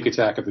it's the fake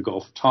attack of the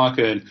Gulf of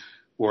Tonkin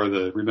or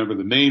remember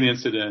the Maine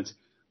incident,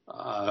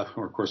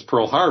 or of course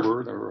Pearl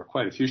Harbor, there were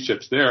quite a few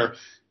ships there.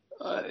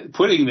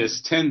 Putting this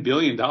 $10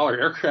 billion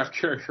aircraft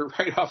carrier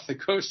right off the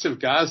coast of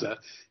Gaza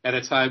at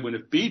a time when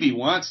if Bibi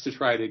wants to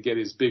try to get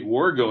his big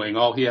war going,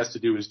 all he has to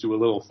do is do a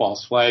little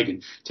false flag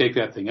and take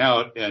that thing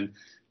out. And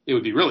it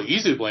would be really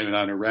easy to blame it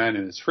on Iran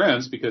and its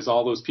friends, because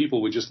all those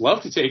people would just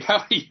love to take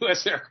out a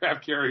U.S.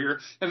 aircraft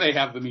carrier, and they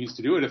have the means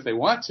to do it if they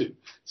want to.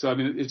 So,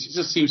 it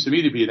just seems to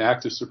me to be an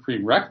act of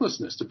supreme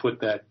recklessness to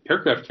put that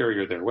aircraft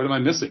carrier there. What am I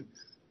missing?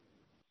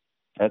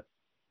 I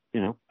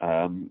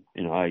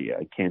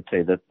can't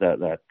say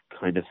that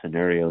kind of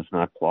scenario is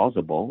not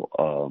plausible.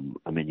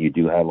 You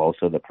do have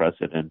also the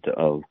precedent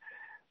of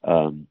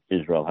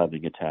Israel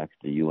having attacked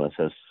the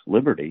USS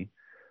Liberty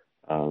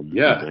in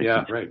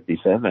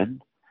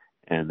 1967,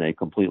 and they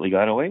completely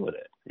got away with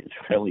it. The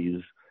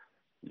Israelis,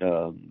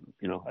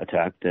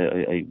 attacked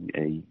a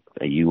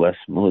U.S.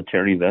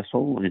 military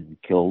vessel and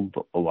killed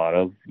a lot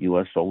of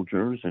U.S.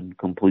 soldiers and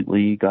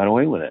completely got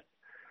away with it.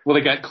 Well,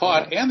 they got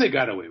caught and they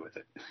got away with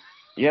it.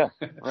 Yeah,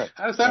 right.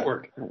 How does that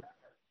work?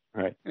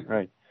 Right.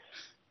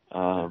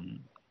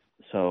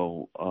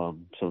 So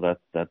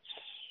that's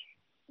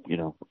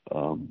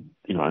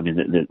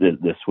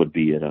this would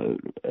be at a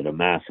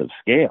massive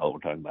scale. We're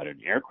talking about an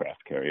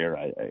aircraft carrier.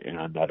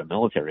 I'm not a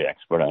military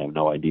expert. I have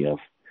no idea if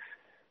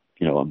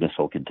a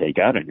missile can take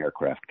out an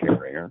aircraft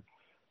carrier.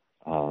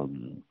 But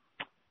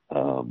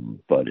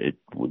it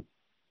would.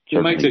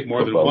 It might take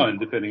more than one,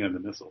 depending on the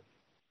missile.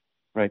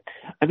 Right.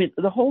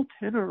 The whole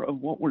tenor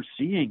of what we're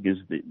seeing is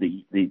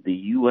the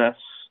U.S.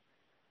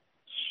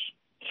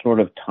 sort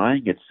of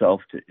tying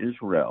itself to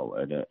Israel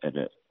at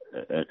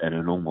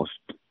an almost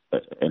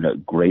at a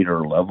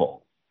greater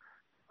level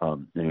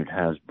than it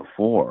has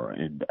before.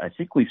 And I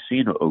think we've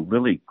seen a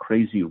really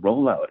crazy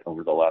rollout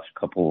over the last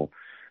couple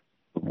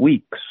of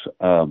weeks.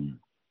 Biden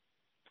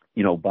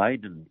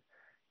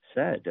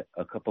said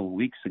a couple of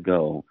weeks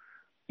ago,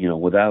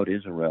 without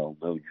Israel,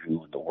 no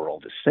Jew in the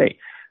world is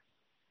safe.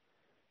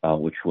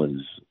 Which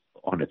was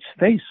on its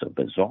face a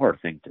bizarre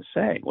thing to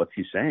say. What's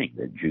he saying?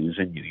 That Jews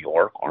in New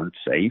York aren't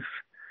safe?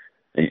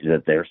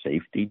 That their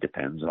safety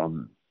depends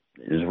on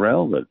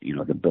Israel? That,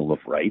 the Bill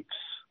of Rights,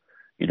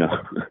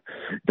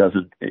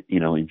 doesn't,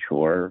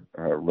 ensure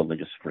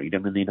religious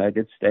freedom in the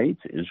United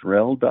States?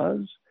 Israel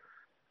does.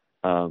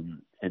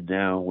 And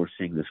now we're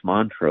seeing this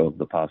mantra of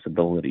the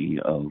possibility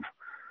of,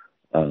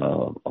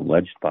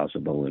 alleged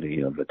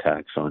possibility of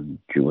attacks on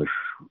Jewish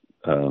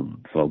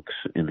folks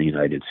in the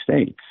United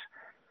States.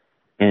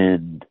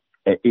 And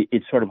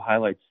it sort of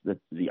highlights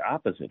that the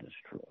opposite is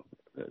true,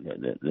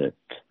 that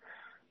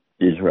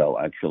Israel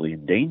actually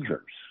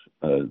endangers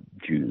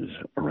Jews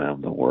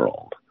around the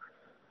world.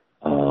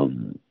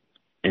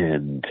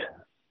 And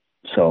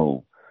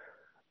so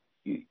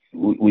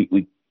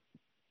we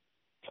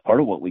part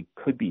of what we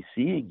could be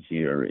seeing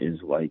here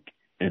is like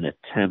an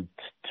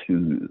attempt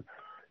to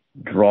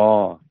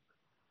draw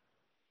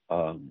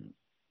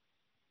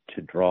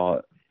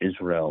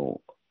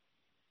Israel,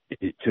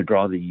 to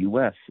draw the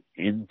U.S.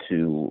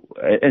 into,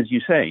 as you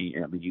say,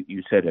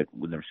 you said it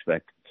with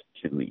respect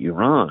to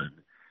Iran,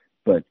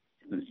 but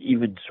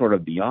even sort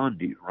of beyond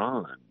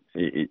Iran,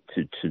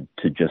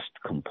 to just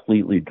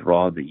completely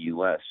draw the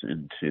U.S.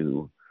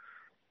 into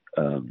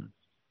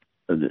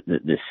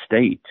the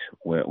state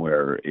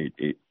where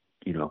it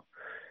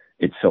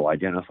so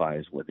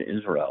identifies with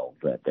Israel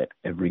that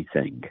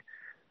everything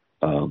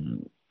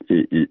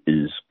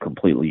is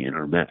completely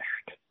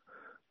intermeshed.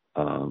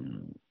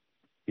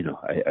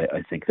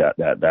 I think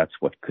that's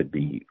what could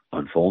be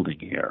unfolding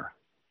here.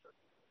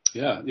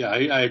 Yeah,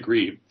 I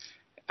agree.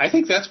 I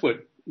think that's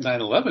what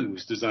 9/11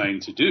 was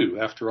designed to do.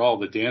 After all,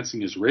 the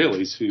dancing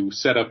Israelis who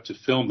set up to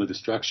film the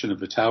destruction of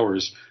the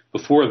towers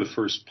before the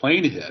first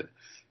plane hit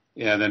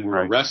and then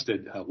were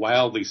arrested,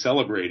 wildly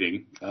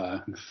celebrating.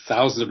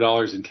 Thousands of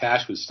dollars in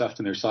cash was stuffed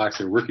in their socks.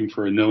 They were working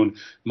for a known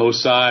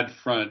Mossad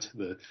front,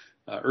 the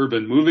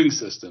urban moving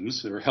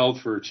systems. They were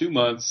held for 2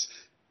 months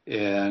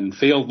and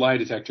failed lie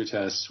detector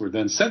tests, were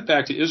then sent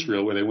back to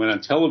Israel, where they went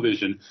on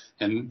television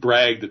and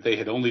bragged that they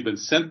had only been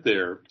sent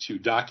there to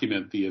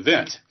document the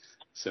event.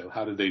 So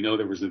how did they know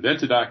there was an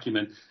event to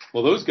document?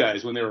 Well, those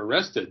guys, when they were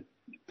arrested,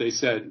 they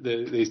said,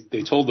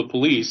 they told the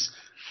police,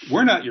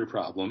 we're not your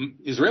problem.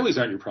 Israelis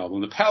aren't your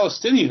problem. The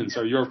Palestinians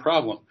are your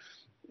problem.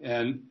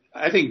 And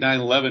I think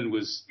 9/11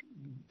 was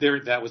there.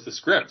 That was the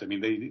script. I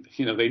mean,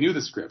 they knew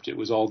the script. It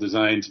was all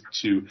designed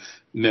to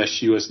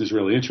mesh U.S. and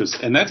Israeli interests.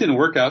 And that didn't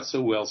work out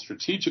so well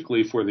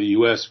strategically for the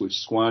U.S., which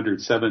squandered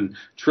 $7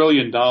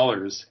 trillion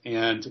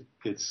and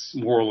its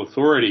moral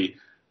authority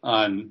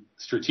on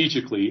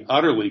strategically,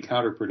 utterly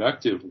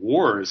counterproductive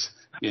wars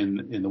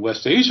in the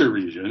West Asia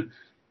region.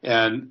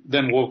 And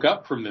then woke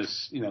up from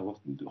this,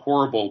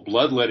 horrible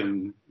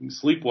bloodletting,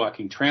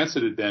 sleepwalking trance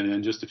it had been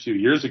in just a few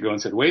years ago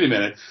and said, wait a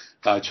minute,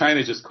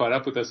 China just caught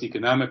up with us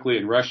economically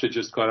and Russia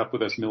just caught up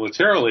with us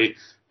militarily.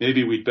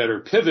 Maybe we'd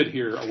better pivot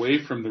here away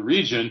from the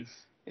region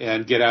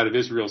and get out of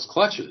Israel's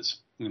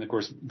clutches. And of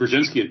course,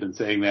 Brzezinski had been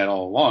saying that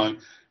all along.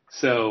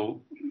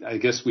 So I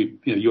guess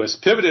U.S.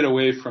 pivoted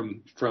away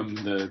from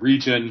the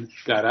region,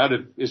 got out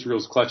of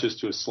Israel's clutches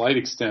to a slight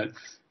extent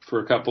for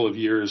a couple of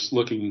years,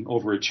 looking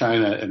over at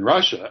China and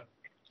Russia.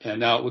 And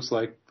now it looks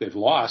like they've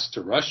lost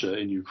to Russia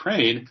in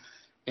Ukraine.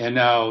 And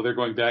now they're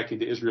going back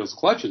into Israel's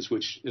clutches,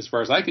 which, as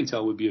far as I can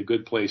tell, would be a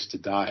good place to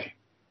die.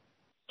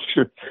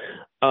 Sure.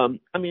 I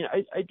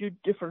do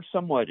differ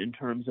somewhat in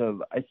terms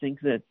of, I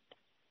think that,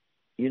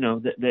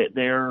 that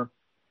they're,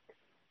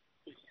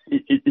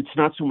 it's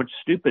not so much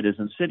stupid as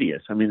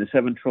insidious. I mean, the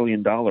 $7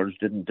 trillion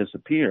didn't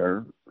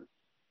disappear.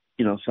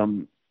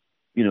 Some,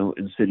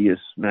 insidious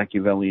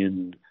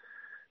Machiavellian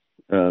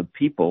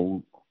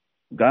people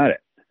got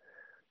it.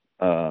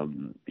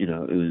 It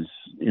was,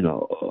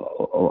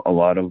 a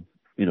lot of,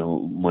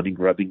 money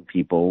grubbing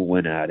people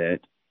went at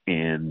it.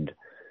 And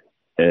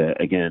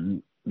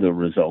again, the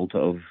result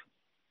of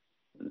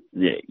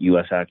the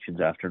U.S. actions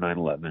after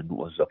 9/11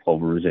 was the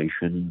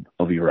pulverization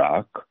of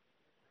Iraq,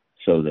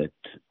 so that,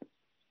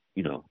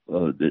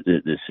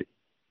 this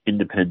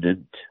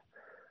independent,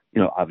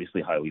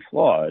 obviously highly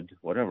flawed,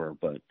 whatever,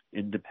 but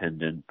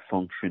independent,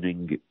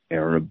 functioning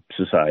Arab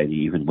society,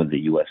 even with the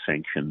U.S.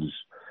 sanctions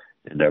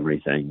and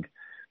everything,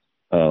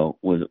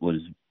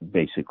 was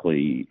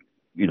basically,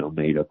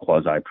 made a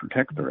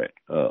quasi-protectorate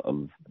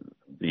of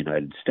the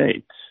United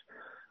States.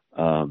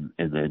 And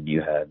then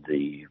you had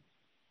the,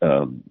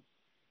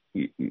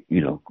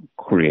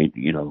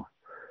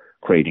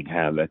 creating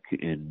havoc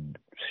in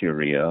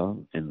Syria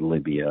and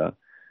Libya.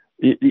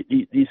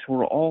 These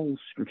were all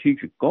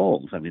strategic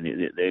goals. I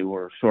mean, they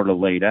were sort of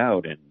laid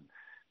out in,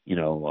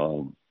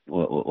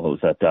 what was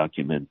that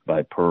document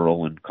by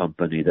Pearl and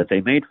Company that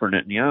they made for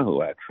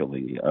Netanyahu,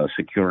 actually,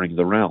 Securing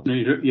the Realm.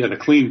 Yeah, the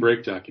clean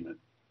break document.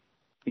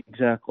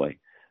 Exactly.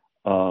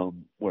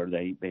 Where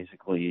they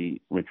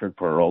basically, Richard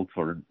Pearl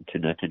to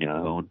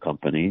Netanyahu and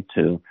Company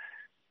to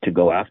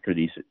go after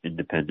these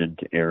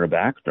independent Arab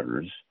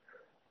actors.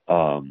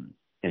 And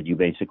you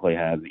basically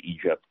have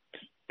Egypt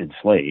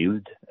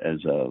enslaved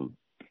as a,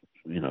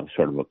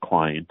 sort of a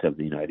client of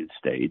the United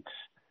States,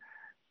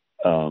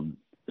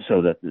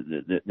 so that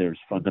there's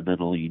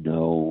fundamentally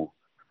no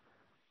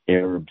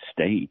Arab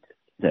state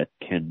that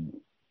can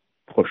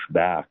push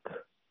back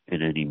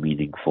in any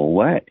meaningful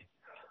way.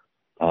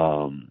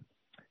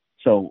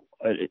 So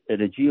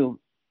at a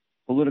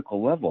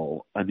geopolitical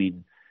level, I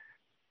mean,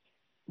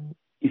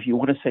 if you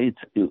want to say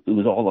it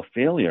was all a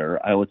failure,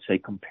 I would say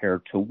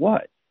compared to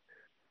what?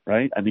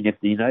 Right? I mean, if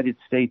the United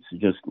States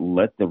just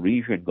let the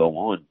region go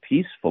on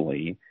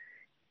peacefully,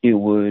 it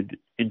would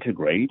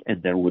integrate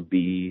and there would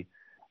be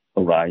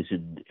a rise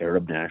in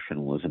Arab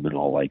nationalism in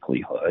all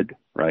likelihood,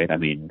 right? I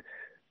mean,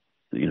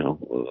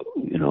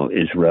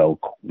 Israel,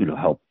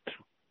 helped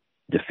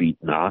defeat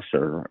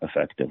Nasser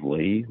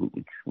effectively,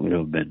 which would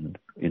have been,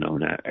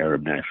 an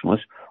Arab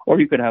nationalist, or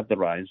you could have the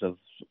rise of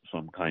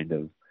some kind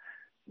of,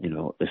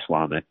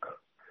 Islamic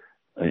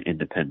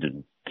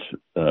independent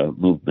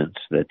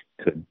movements that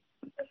could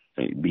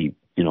be,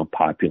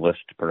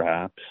 populist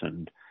perhaps,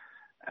 and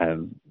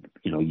have,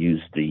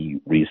 used the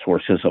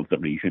resources of the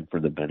region for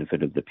the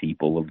benefit of the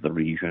people of the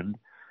region.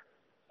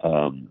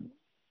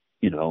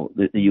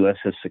 The U.S.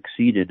 has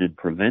succeeded in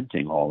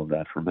preventing all of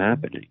that from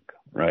happening,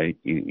 right?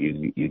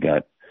 You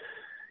got,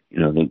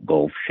 the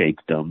Gulf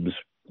sheikdoms,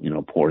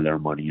 pour their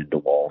money into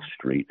Wall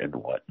Street and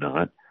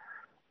whatnot.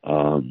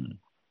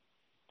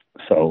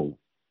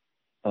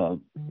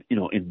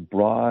 In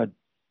broad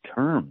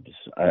terms,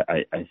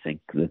 I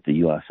think that the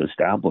U.S.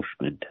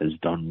 establishment has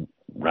done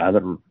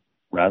rather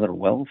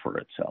well for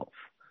itself.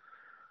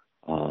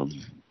 I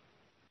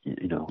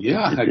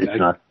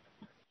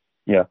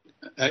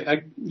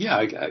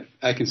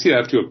can see that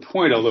up to a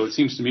point, although it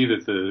seems to me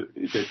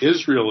that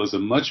Israel is a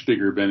much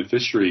bigger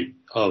beneficiary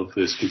of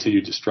this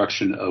continued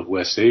destruction of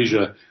West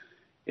Asia,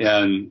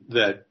 and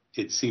that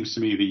it seems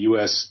to me the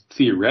U.S.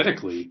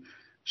 theoretically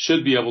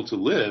should be able to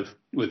live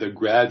with a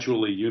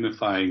gradually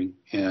unifying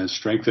and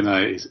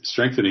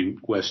strengthening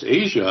West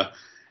Asia.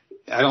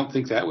 I don't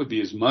think that would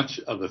be as much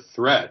of a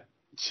threat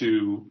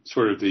to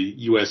sort of the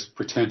U.S.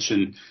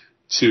 pretension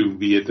to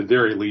be at the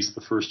very least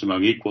the first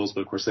among equals.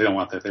 But of course, they don't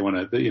want that. They want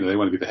to, they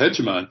want to be the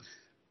hegemon.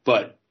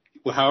 But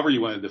however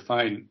you want to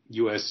define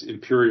U.S.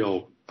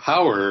 imperial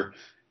power,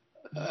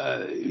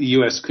 the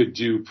U.S. could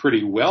do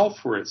pretty well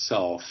for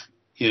itself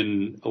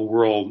in a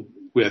world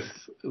with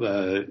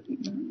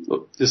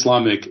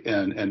Islamic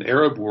and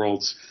Arab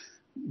worlds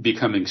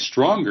becoming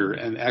stronger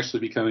and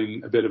actually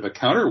becoming a bit of a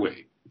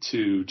counterweight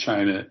to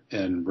China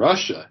and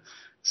Russia.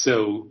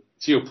 So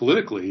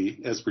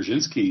geopolitically, as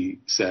Brzezinski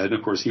said, and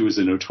of course he was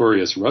a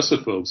notorious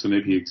Russophobe, so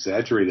maybe he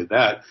exaggerated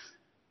that,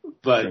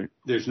 but right.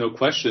 There's no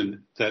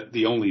question that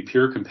the only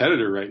peer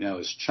competitor right now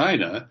is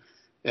China,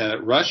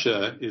 and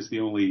Russia is the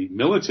only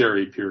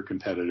military peer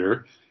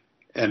competitor,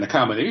 and the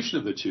combination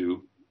of the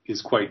two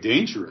is quite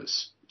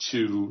dangerous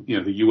to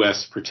the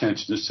U.S.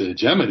 pretensions to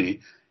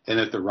hegemony, and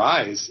that the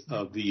rise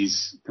of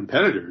these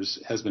competitors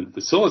has been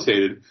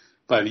facilitated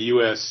by the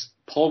U.S.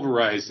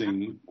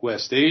 pulverizing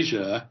West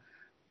Asia,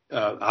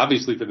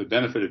 obviously for the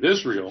benefit of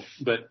Israel,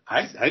 but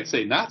I'd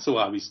say not so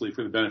obviously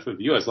for the benefit of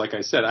the U.S. Like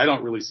I said, I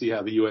don't really see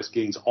how the U.S.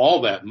 gains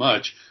all that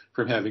much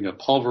from having a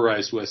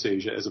pulverized West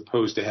Asia as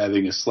opposed to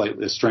having a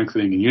slightly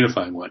strengthening and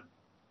unifying one.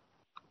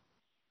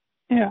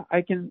 Yeah,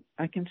 I can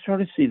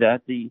sort of see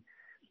that.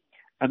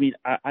 I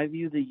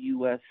view the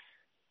U.S.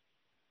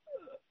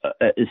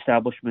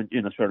 Establishment,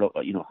 sort of,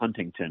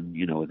 Huntington,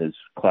 with his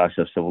Clash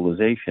of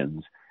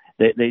Civilizations,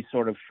 they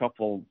sort of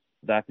shuffle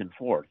back and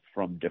forth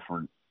from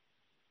different,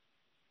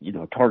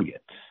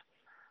 targets.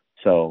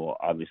 So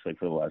obviously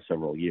for the last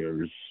several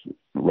years,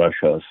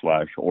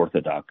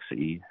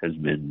 Russia/orthodoxy has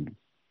been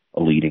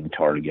a leading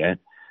target.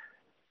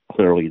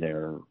 Clearly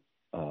they're,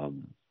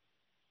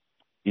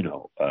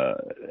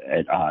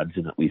 at odds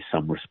in at least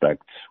some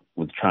respects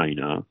with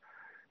China.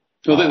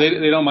 So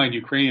they don't mind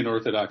Ukrainian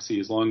Orthodoxy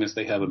as long as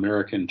they have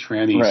American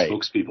tranny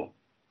spokespeople.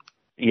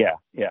 Yeah,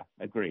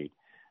 agreed.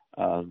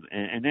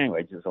 And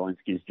anyway,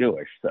 Zelensky's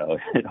Jewish, so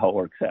it all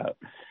works out.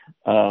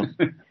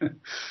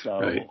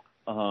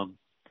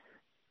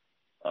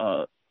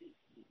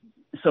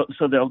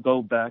 So they'll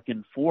go back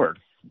and forth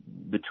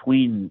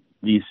between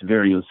these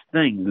various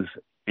things,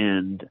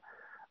 and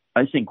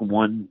I think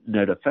one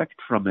net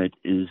effect from it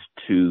is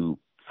to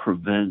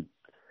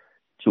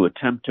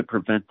attempt to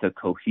prevent the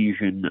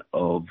cohesion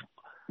of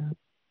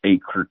a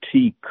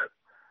critique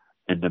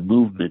and a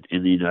movement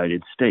in the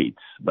United States.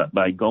 But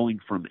by going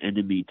from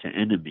enemy to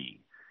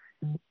enemy,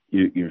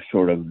 you're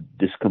sort of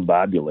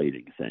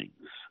discombobulating things.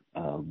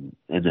 And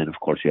then, of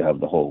course, you have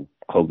the whole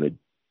COVID,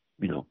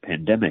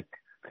 pandemic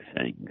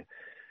thing.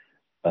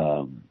 We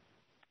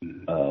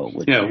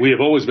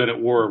have always been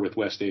at war with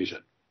West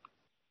Asia.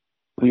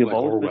 We have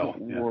always been at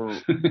war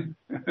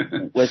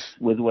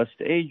with West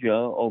Asia,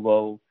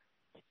 although,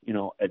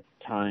 at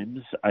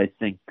times I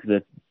think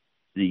that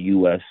the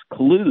U.S.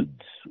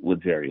 colludes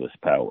with various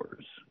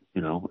powers.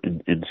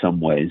 In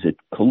some ways it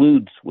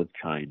colludes with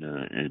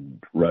China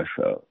and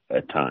Russia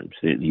at times.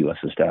 The U.S.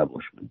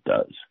 establishment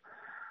does.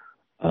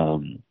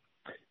 And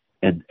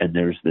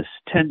there's this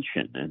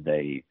tension, and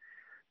they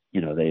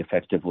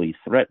effectively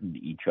threaten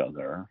each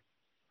other,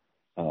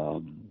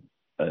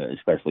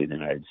 especially the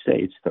United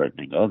States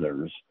threatening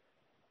others,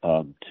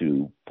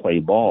 to play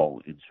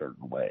ball in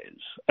certain ways.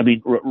 I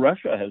mean,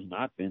 Russia has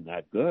not been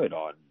that good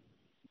on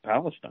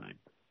Palestine,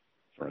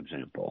 for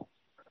example.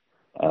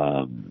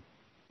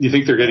 You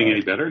think they're getting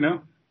any better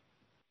now?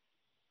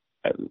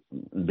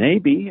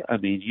 Maybe. I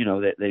mean,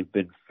 they've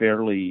been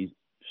fairly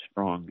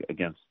strong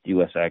against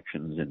U.S.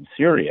 actions in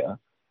Syria,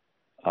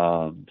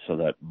 so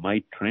that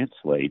might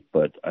translate.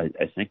 But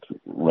I think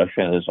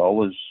Russia has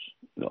always,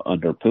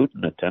 under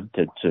Putin,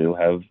 attempted to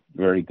have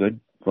very good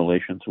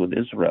relations with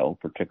Israel,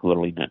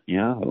 particularly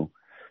Netanyahu.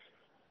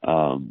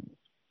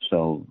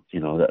 So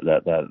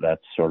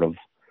that's sort of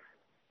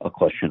a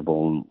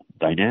questionable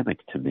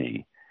dynamic to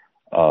me.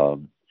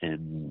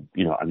 And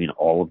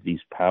all of these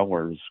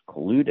powers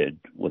colluded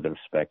with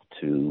respect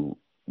to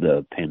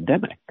the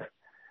pandemic.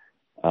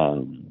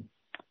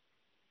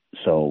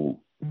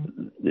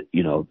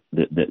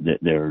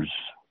 There's,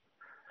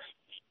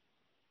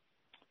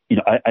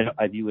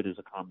 I view it as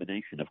a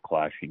combination of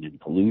clashing and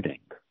colluding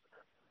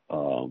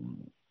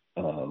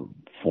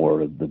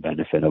for the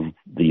benefit of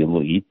the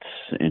elites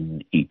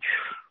in each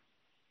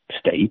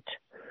state.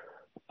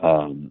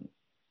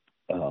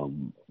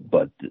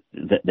 But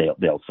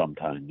they'll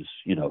sometimes,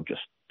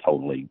 just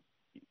totally,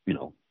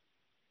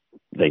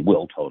 they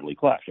will totally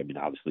clash. I mean,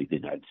 obviously the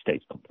United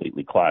States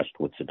completely clashed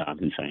with Saddam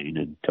Hussein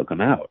and took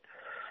him out.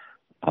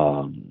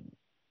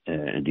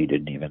 And he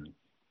didn't even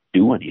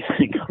do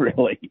anything,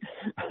 really.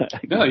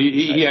 No,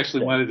 he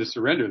actually wanted to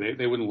surrender.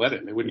 They wouldn't let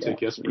him. They wouldn't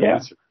take yes for an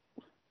answer.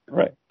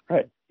 Right,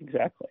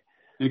 exactly.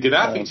 And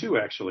Gaddafi, too,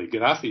 actually.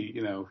 Gaddafi,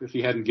 if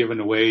he hadn't given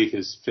away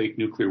his fake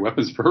nuclear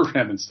weapons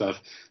program and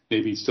stuff,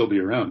 maybe he'd still be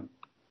around.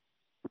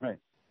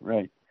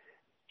 Right.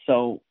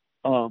 So,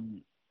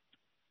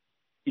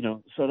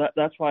 So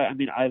that's why,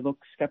 I look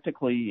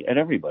skeptically at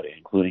everybody,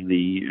 including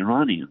the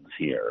Iranians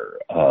here.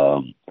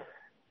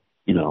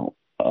 You know,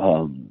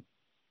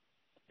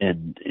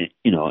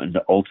 and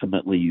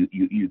ultimately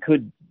you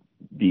could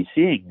be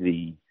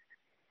seeing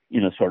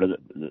sort of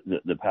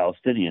the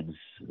Palestinians,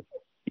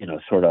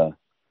 sort of,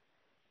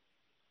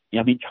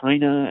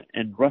 China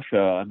and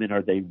Russia,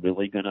 are they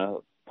really going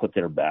to put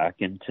their back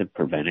into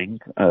preventing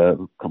a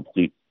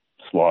complete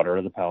slaughter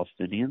of the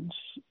Palestinians?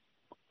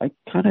 I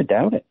kind of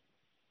doubt it.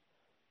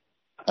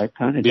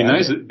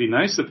 It'd be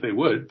nice if they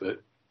would,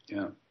 but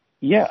yeah.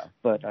 Yeah,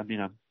 but I'm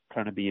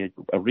trying to be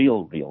a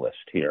real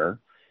realist here.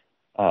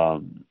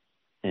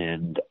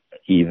 And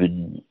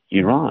even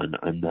Iran,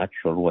 I'm not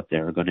sure what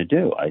they're going to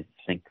do. I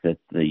think that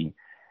the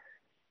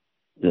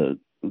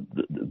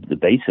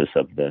basis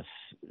of this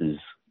is,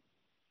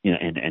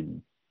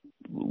 and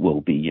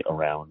will be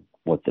around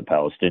what the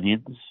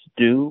Palestinians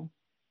do.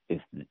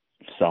 If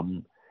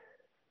some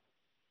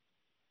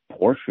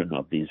portion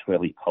of the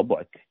Israeli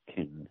public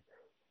can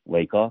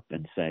wake up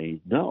and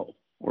say, no,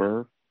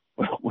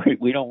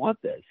 we don't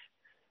want this,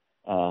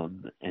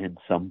 and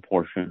some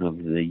portion of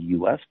the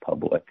U.S.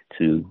 public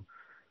to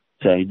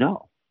say,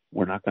 no,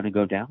 we're not going to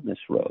go down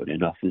this road.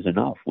 Enough is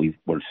enough.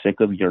 We're sick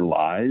of your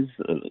lies.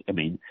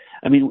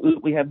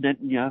 We have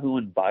Netanyahu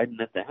and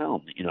Biden at the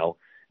helm.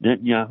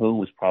 Netanyahu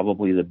was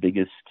probably the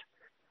biggest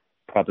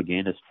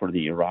propagandist for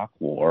the Iraq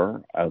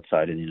War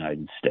outside of the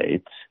United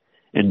States,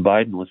 and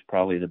Biden was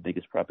probably the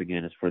biggest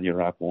propagandist for the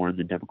Iraq War in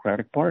the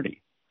Democratic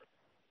Party.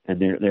 And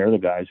they're the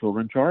guys who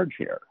are in charge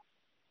here.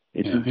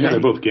 They're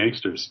both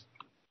gangsters.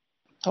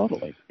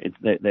 Totally.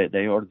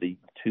 They are the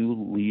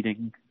two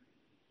leading,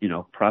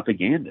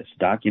 propagandists,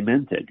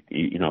 documented,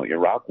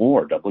 Iraq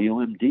War,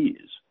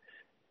 WMDs.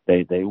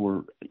 They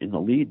were in the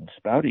lead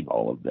spouting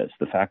all of this.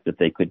 The fact that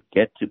they could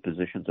get to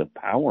positions of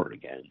power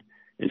again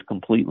is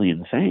completely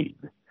insane.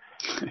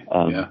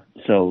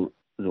 So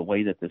the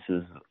way that this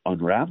is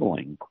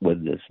unraveling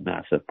with this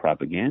massive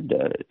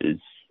propaganda is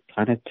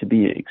kind of to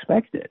be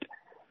expected.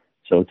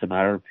 So it's a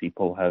matter of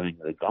people having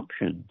the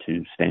gumption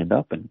to stand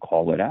up and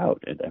call it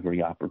out at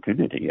every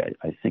opportunity.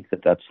 I think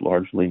that that's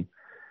largely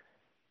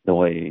the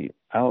way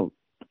out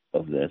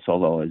of this.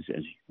 Although, as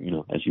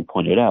you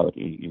pointed out,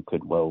 you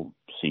could well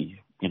see,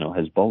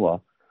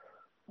 Hezbollah,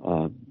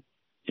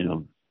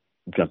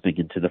 jumping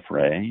into the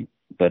fray.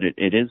 But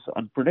it is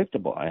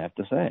unpredictable, I have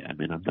to say.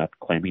 I'm not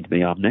claiming to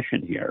be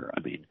omniscient here.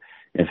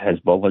 If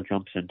Hezbollah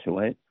jumps into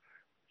it,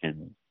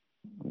 and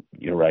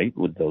you're right,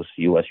 with those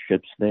U.S.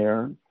 ships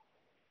there,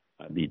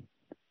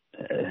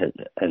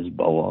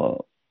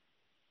 Hezbollah,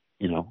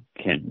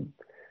 can,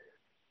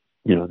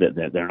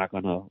 that they're not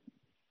going to,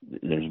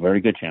 there's a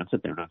very good chance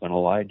that they're not going to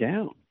lie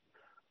down.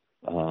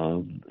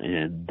 And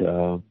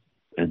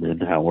then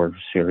how are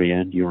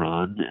Syria and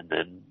Iran and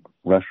then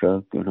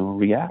Russia going to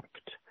react?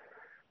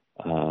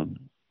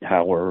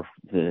 How are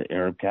the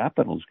Arab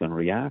capitals going to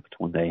react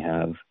when they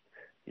have,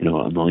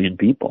 1 million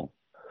people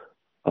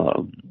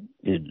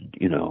in,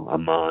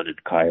 Amman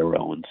and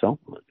Cairo and so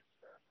on?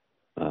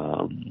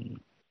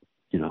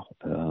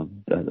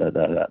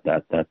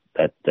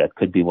 That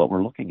could be what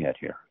we're looking at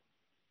here.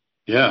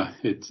 Yeah,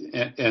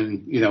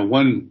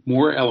 one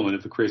more element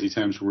of the crazy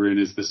times we're in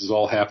is this is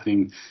all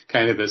happening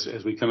kind of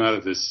as we come out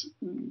of this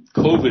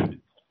COVID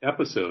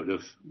episode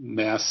of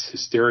mass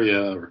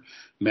hysteria or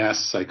mass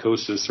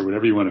psychosis or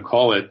whatever you want to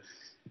call it.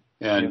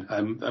 And yeah.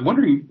 I'm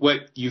wondering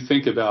what you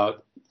think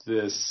about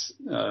this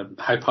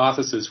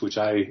hypothesis, which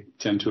I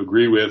tend to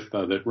agree with,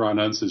 that Ron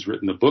Unz has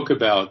written a book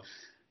about,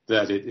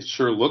 that it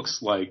sure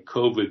looks like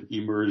COVID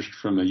emerged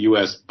from a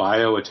U.S.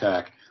 bio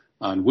attack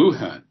on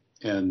Wuhan,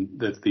 and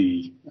that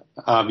the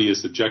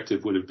obvious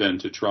objective would have been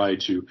to try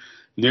to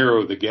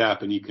narrow the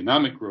gap in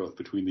economic growth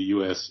between the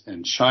U.S.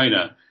 and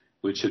China,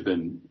 which had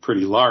been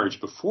pretty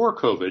large before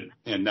COVID,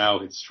 and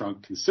now it's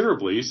shrunk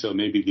considerably. So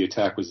maybe the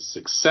attack was a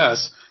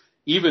success,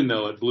 even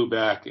though it blew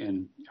back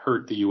and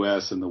hurt the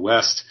U.S. and the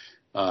West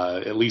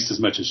at least as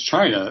much as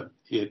China.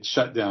 It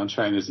shut down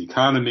China's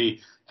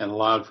economy and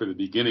allowed for the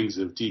beginnings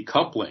of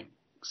decoupling.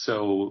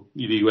 So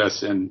the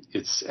U.S. and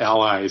its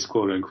allies,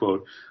 quote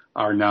unquote,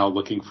 are now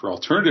looking for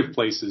alternative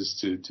places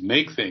to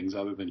make things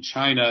other than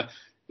China,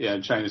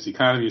 and China's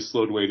economy has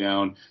slowed way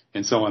down,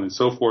 and so on and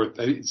so forth.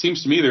 It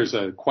seems to me there's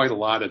quite a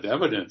lot of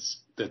evidence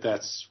that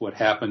that's what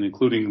happened,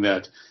 including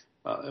that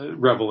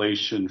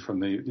revelation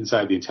from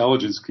inside the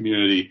intelligence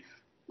community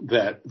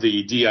that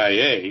the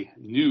DIA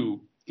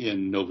knew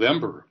in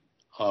November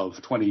of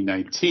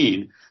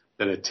 2019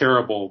 that a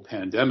terrible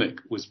pandemic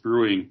was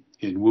brewing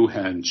in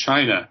Wuhan,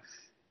 China,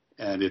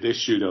 and it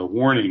issued a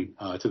warning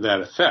to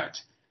that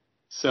effect.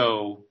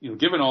 So,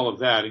 given all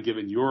of that, and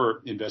given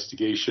your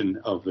investigation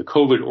of the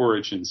COVID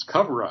origins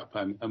cover-up,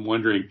 I'm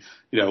wondering,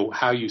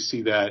 how you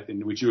see that,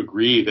 and would you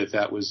agree that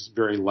that was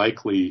very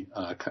likely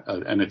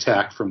an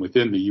attack from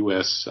within the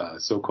U.S.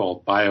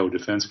 So-called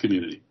biodefense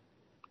community?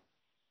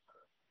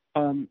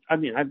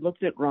 I've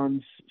looked at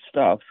Ron's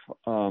stuff.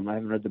 I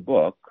haven't read the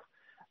book.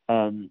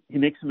 He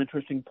makes some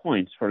interesting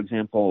points. For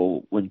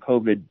example, when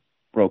COVID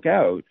broke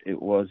out, it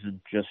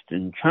wasn't just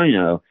in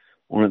China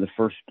one of the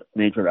first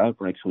major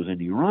outbreaks was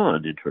in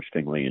Iran,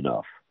 interestingly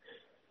enough.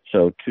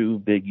 So two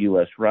big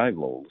U.S.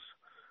 rivals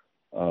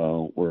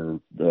were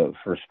the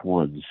first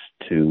ones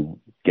to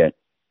get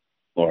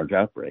large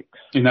outbreaks.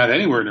 And not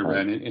anywhere in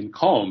Iran, in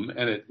Qom,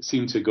 and it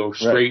seemed to go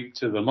straight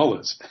to the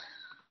mullahs.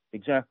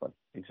 Exactly.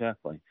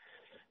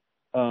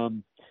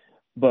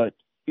 But,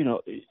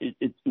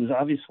 it was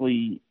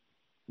obviously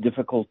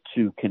difficult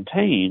to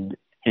contain.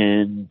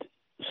 And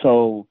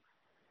so,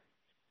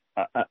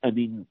 I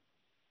mean,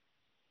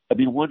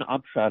 one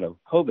upshot of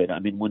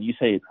COVID, when you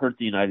say it hurt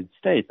the United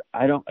States,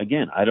 I don't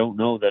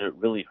know that it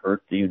really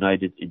hurt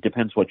it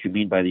depends what you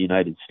mean by the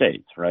United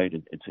States, right?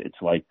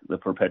 It's like the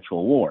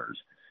perpetual wars.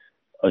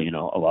 A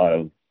lot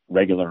of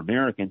regular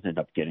Americans end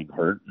up getting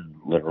hurt and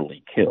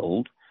literally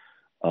killed,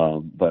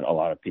 but a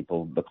lot of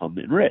people become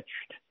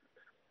enriched.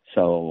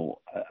 So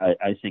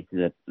I think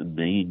that the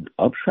main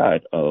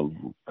upshot of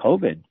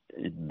COVID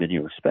in many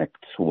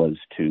respects was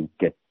to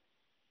get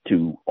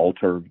to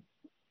alter,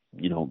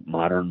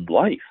 modern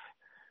life,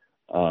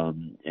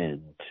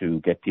 and to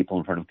get people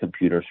in front of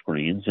computer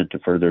screens and to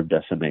further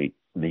decimate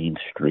Main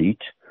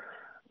Street.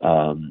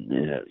 A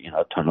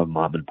ton of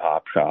mom and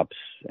pop shops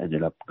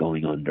ended up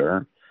going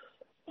under,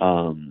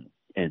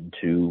 and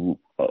to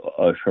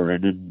usher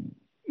in,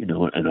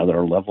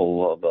 another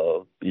level of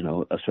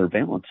a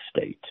surveillance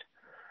state.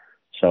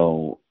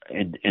 So,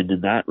 and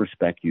in that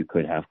respect, you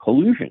could have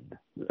collusion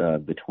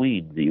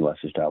between the U.S.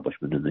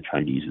 establishment and the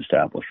Chinese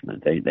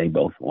establishment. They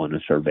both want to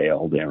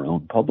surveil their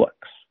own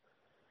publics.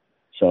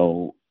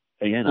 So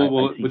again,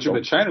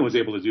 but China was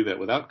able to do that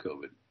without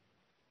COVID.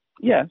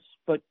 Yes,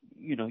 but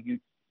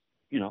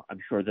I'm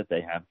sure that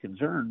they have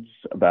concerns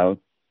about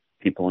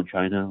people in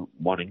China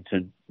wanting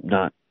to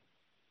not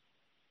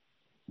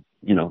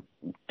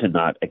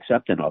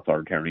accept an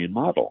authoritarian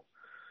model,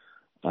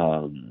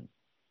 and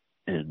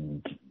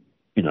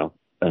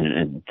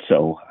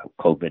so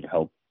COVID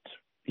helped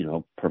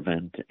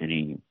prevent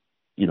any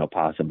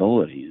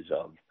possibilities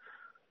of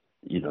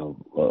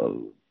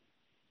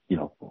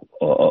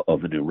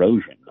of an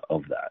erosion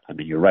of that. I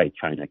mean, you're right,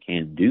 China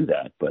can do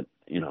that, but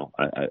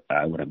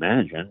I would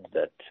imagine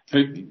that.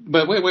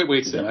 But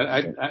wait, Sam.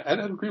 I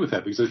don't agree with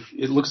that, because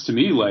it looks to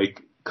me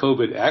like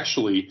COVID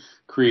actually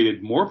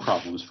created more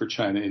problems for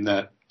China in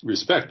that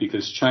respect,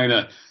 because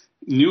China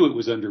knew it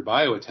was under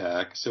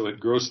bioattack, so it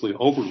grossly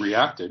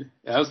overreacted,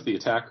 as the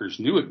attackers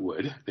knew it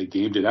would. They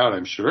gamed it out,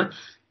 I'm sure.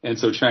 And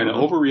so China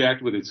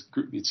overreacted with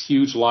its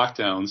huge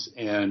lockdowns,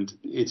 and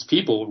its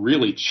people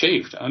really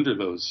chafed under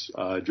those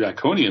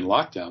draconian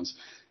lockdowns.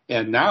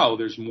 And now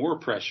there's more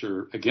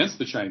pressure against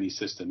the Chinese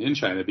system in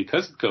China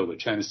because of COVID.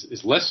 China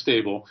is less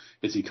stable.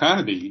 Its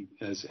economy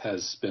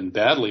has been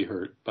badly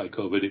hurt by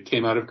COVID. It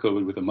came out of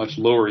COVID with a much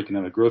lower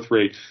economic growth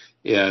rate,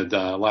 and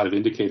a lot of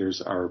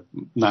indicators are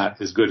not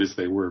as good as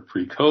they were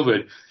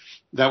pre-COVID.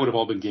 That would have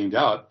all been gamed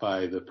out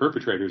by the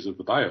perpetrators of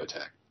the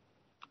bioattack.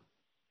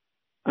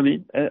 I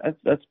mean,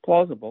 that's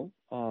plausible.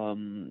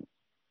 I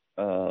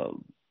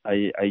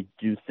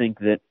do think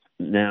that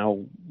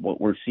now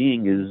what we're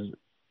seeing is,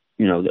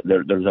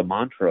 there's a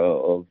mantra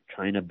of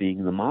China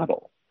being the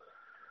model.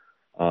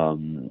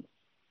 In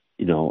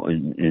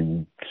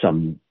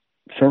some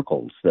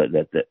circles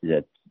that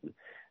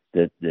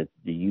the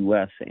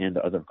U.S. and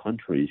other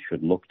countries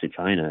should look to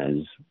China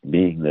as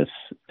being this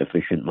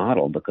efficient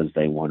model because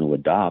they want to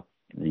adopt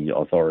the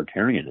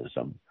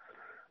authoritarianism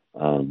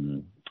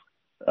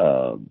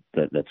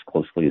that's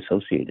closely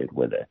associated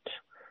with it.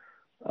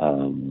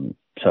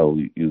 So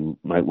you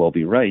might well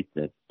be right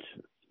that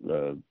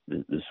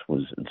this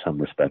was in some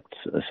respects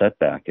a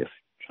setback if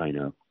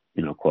China,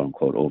 quote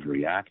unquote,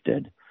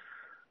 overreacted.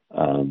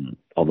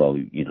 Although,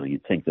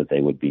 you'd think that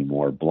they would be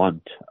more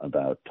blunt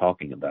about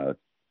talking about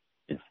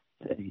if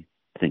they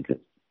think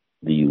that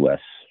the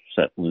U.S.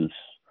 set loose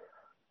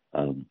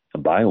a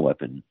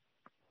bioweapon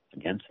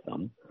against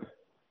them.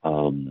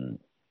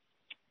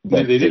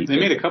 They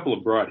made a couple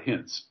of broad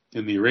hints,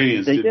 and the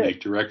Iranians didn't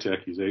make direct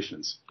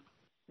accusations.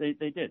 They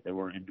did. There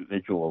were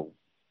individual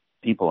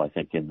people, I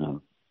think, in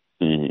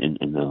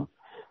the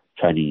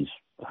Chinese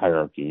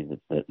hierarchy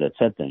that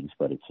said things,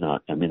 but it's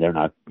not. I mean, they're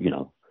not.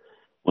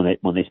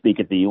 When they speak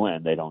at the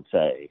UN, they don't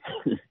say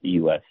the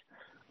U.S.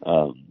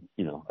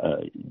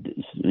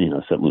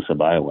 Set loose a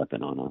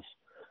bioweapon on us.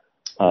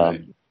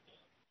 Right.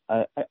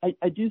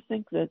 I do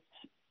think that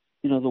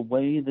the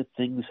way that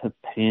things have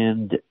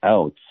panned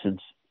out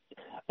since.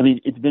 I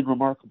mean, it's been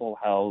remarkable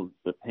how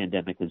the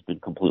pandemic has been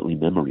completely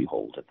memory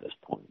holed at this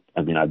point.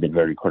 I mean, I've been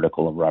very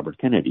critical of Robert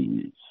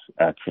Kennedy's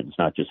actions,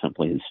 not just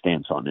simply his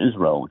stance on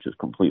Israel, which is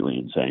completely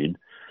insane.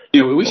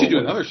 We should do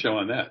another show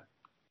on that.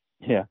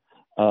 Yeah,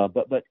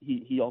 but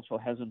he also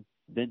hasn't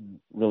been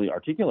really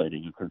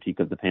articulating a critique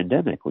of the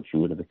pandemic, which you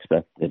would have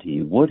expected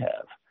he would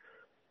have.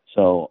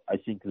 So I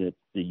think that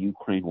the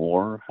Ukraine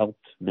war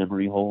helped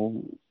memory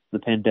hole the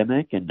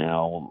pandemic, and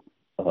now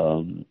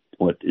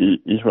what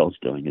Israel's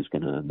doing is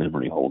going to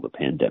memory hole the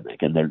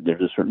pandemic, and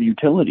there's a certain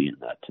utility in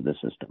that to the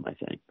system, I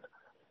think.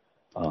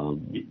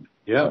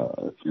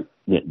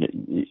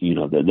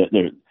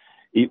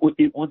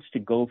 it wants to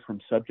go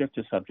from subject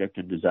to subject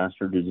and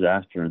disaster to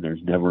disaster, and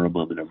there's never a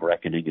moment of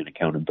reckoning and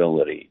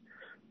accountability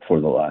for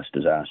the last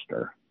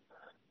disaster.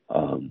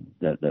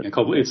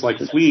 It's like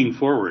fleeing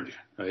forward,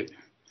 right?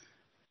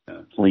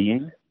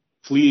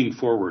 Fleeing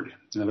forward.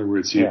 In other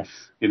words, you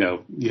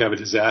have a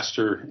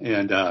disaster,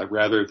 and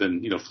rather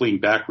than fleeing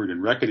backward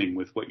and reckoning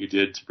with what you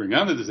did to bring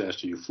on the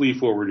disaster, you flee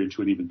forward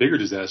into an even bigger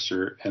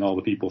disaster, and all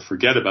the people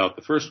forget about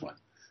the first one.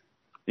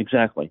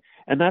 Exactly.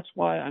 And that's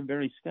why I'm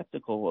very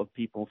skeptical of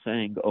people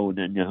saying, oh,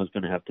 Netanyahu's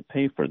going to have to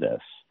pay for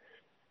this.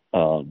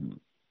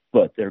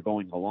 But they're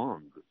going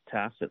along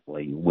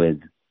tacitly with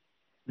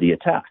the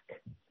attack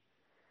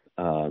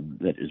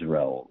that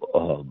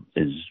Israel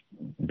is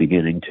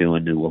beginning to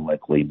and will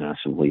likely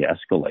massively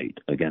escalate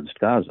against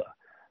Gaza.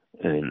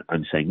 And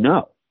I'm saying,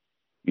 no,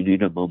 you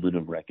need a moment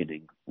of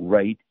reckoning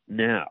right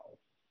now.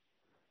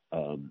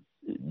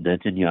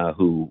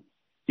 Netanyahu,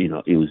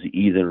 it was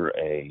either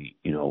a,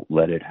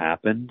 let it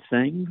happen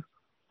thing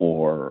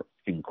or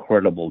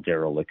incredible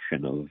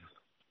dereliction of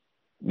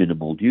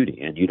minimal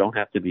duty. And you don't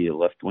have to be a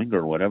left-winger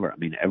or whatever. I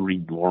mean, every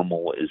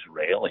normal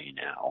Israeli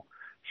now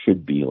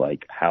should be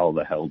like, how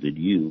the hell did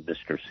you,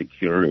 Mr.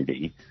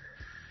 Security,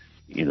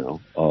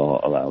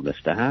 allow this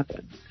to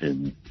happen?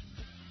 And,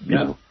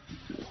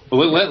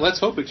 Well, let's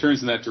hope it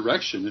turns in that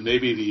direction, and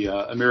maybe the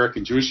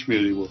American Jewish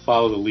community will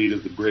follow the lead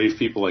of the brave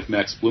people like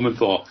Max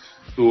Blumenthal,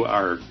 who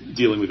are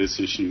dealing with this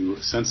issue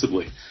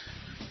sensibly.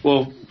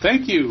 Well,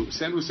 thank you,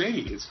 Sam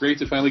Husseini. It's great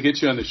to finally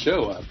get you on the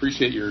show. I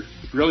appreciate your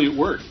brilliant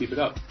work. Keep it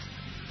up.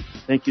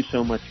 Thank you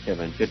so much,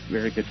 Kevin.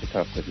 Very good to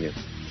talk with you.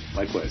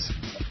 Likewise.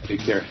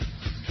 Take care.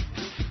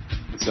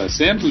 It's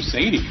Sam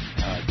Husseini,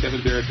 Kevin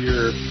Barrett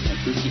here on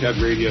Truth Jihad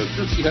Radio,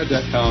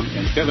 truthjihad.com,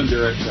 and Kevin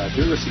Barrett,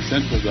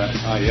 literacycentral.is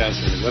on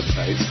the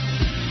websites,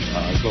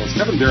 as well as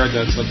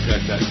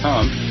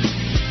kevinbarrett.substack.com.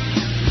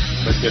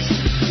 Let's get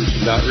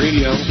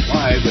Radio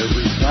live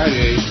every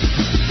Friday,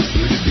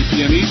 2 to 3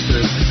 p.m.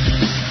 Eastern.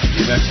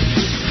 See you next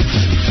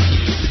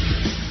week.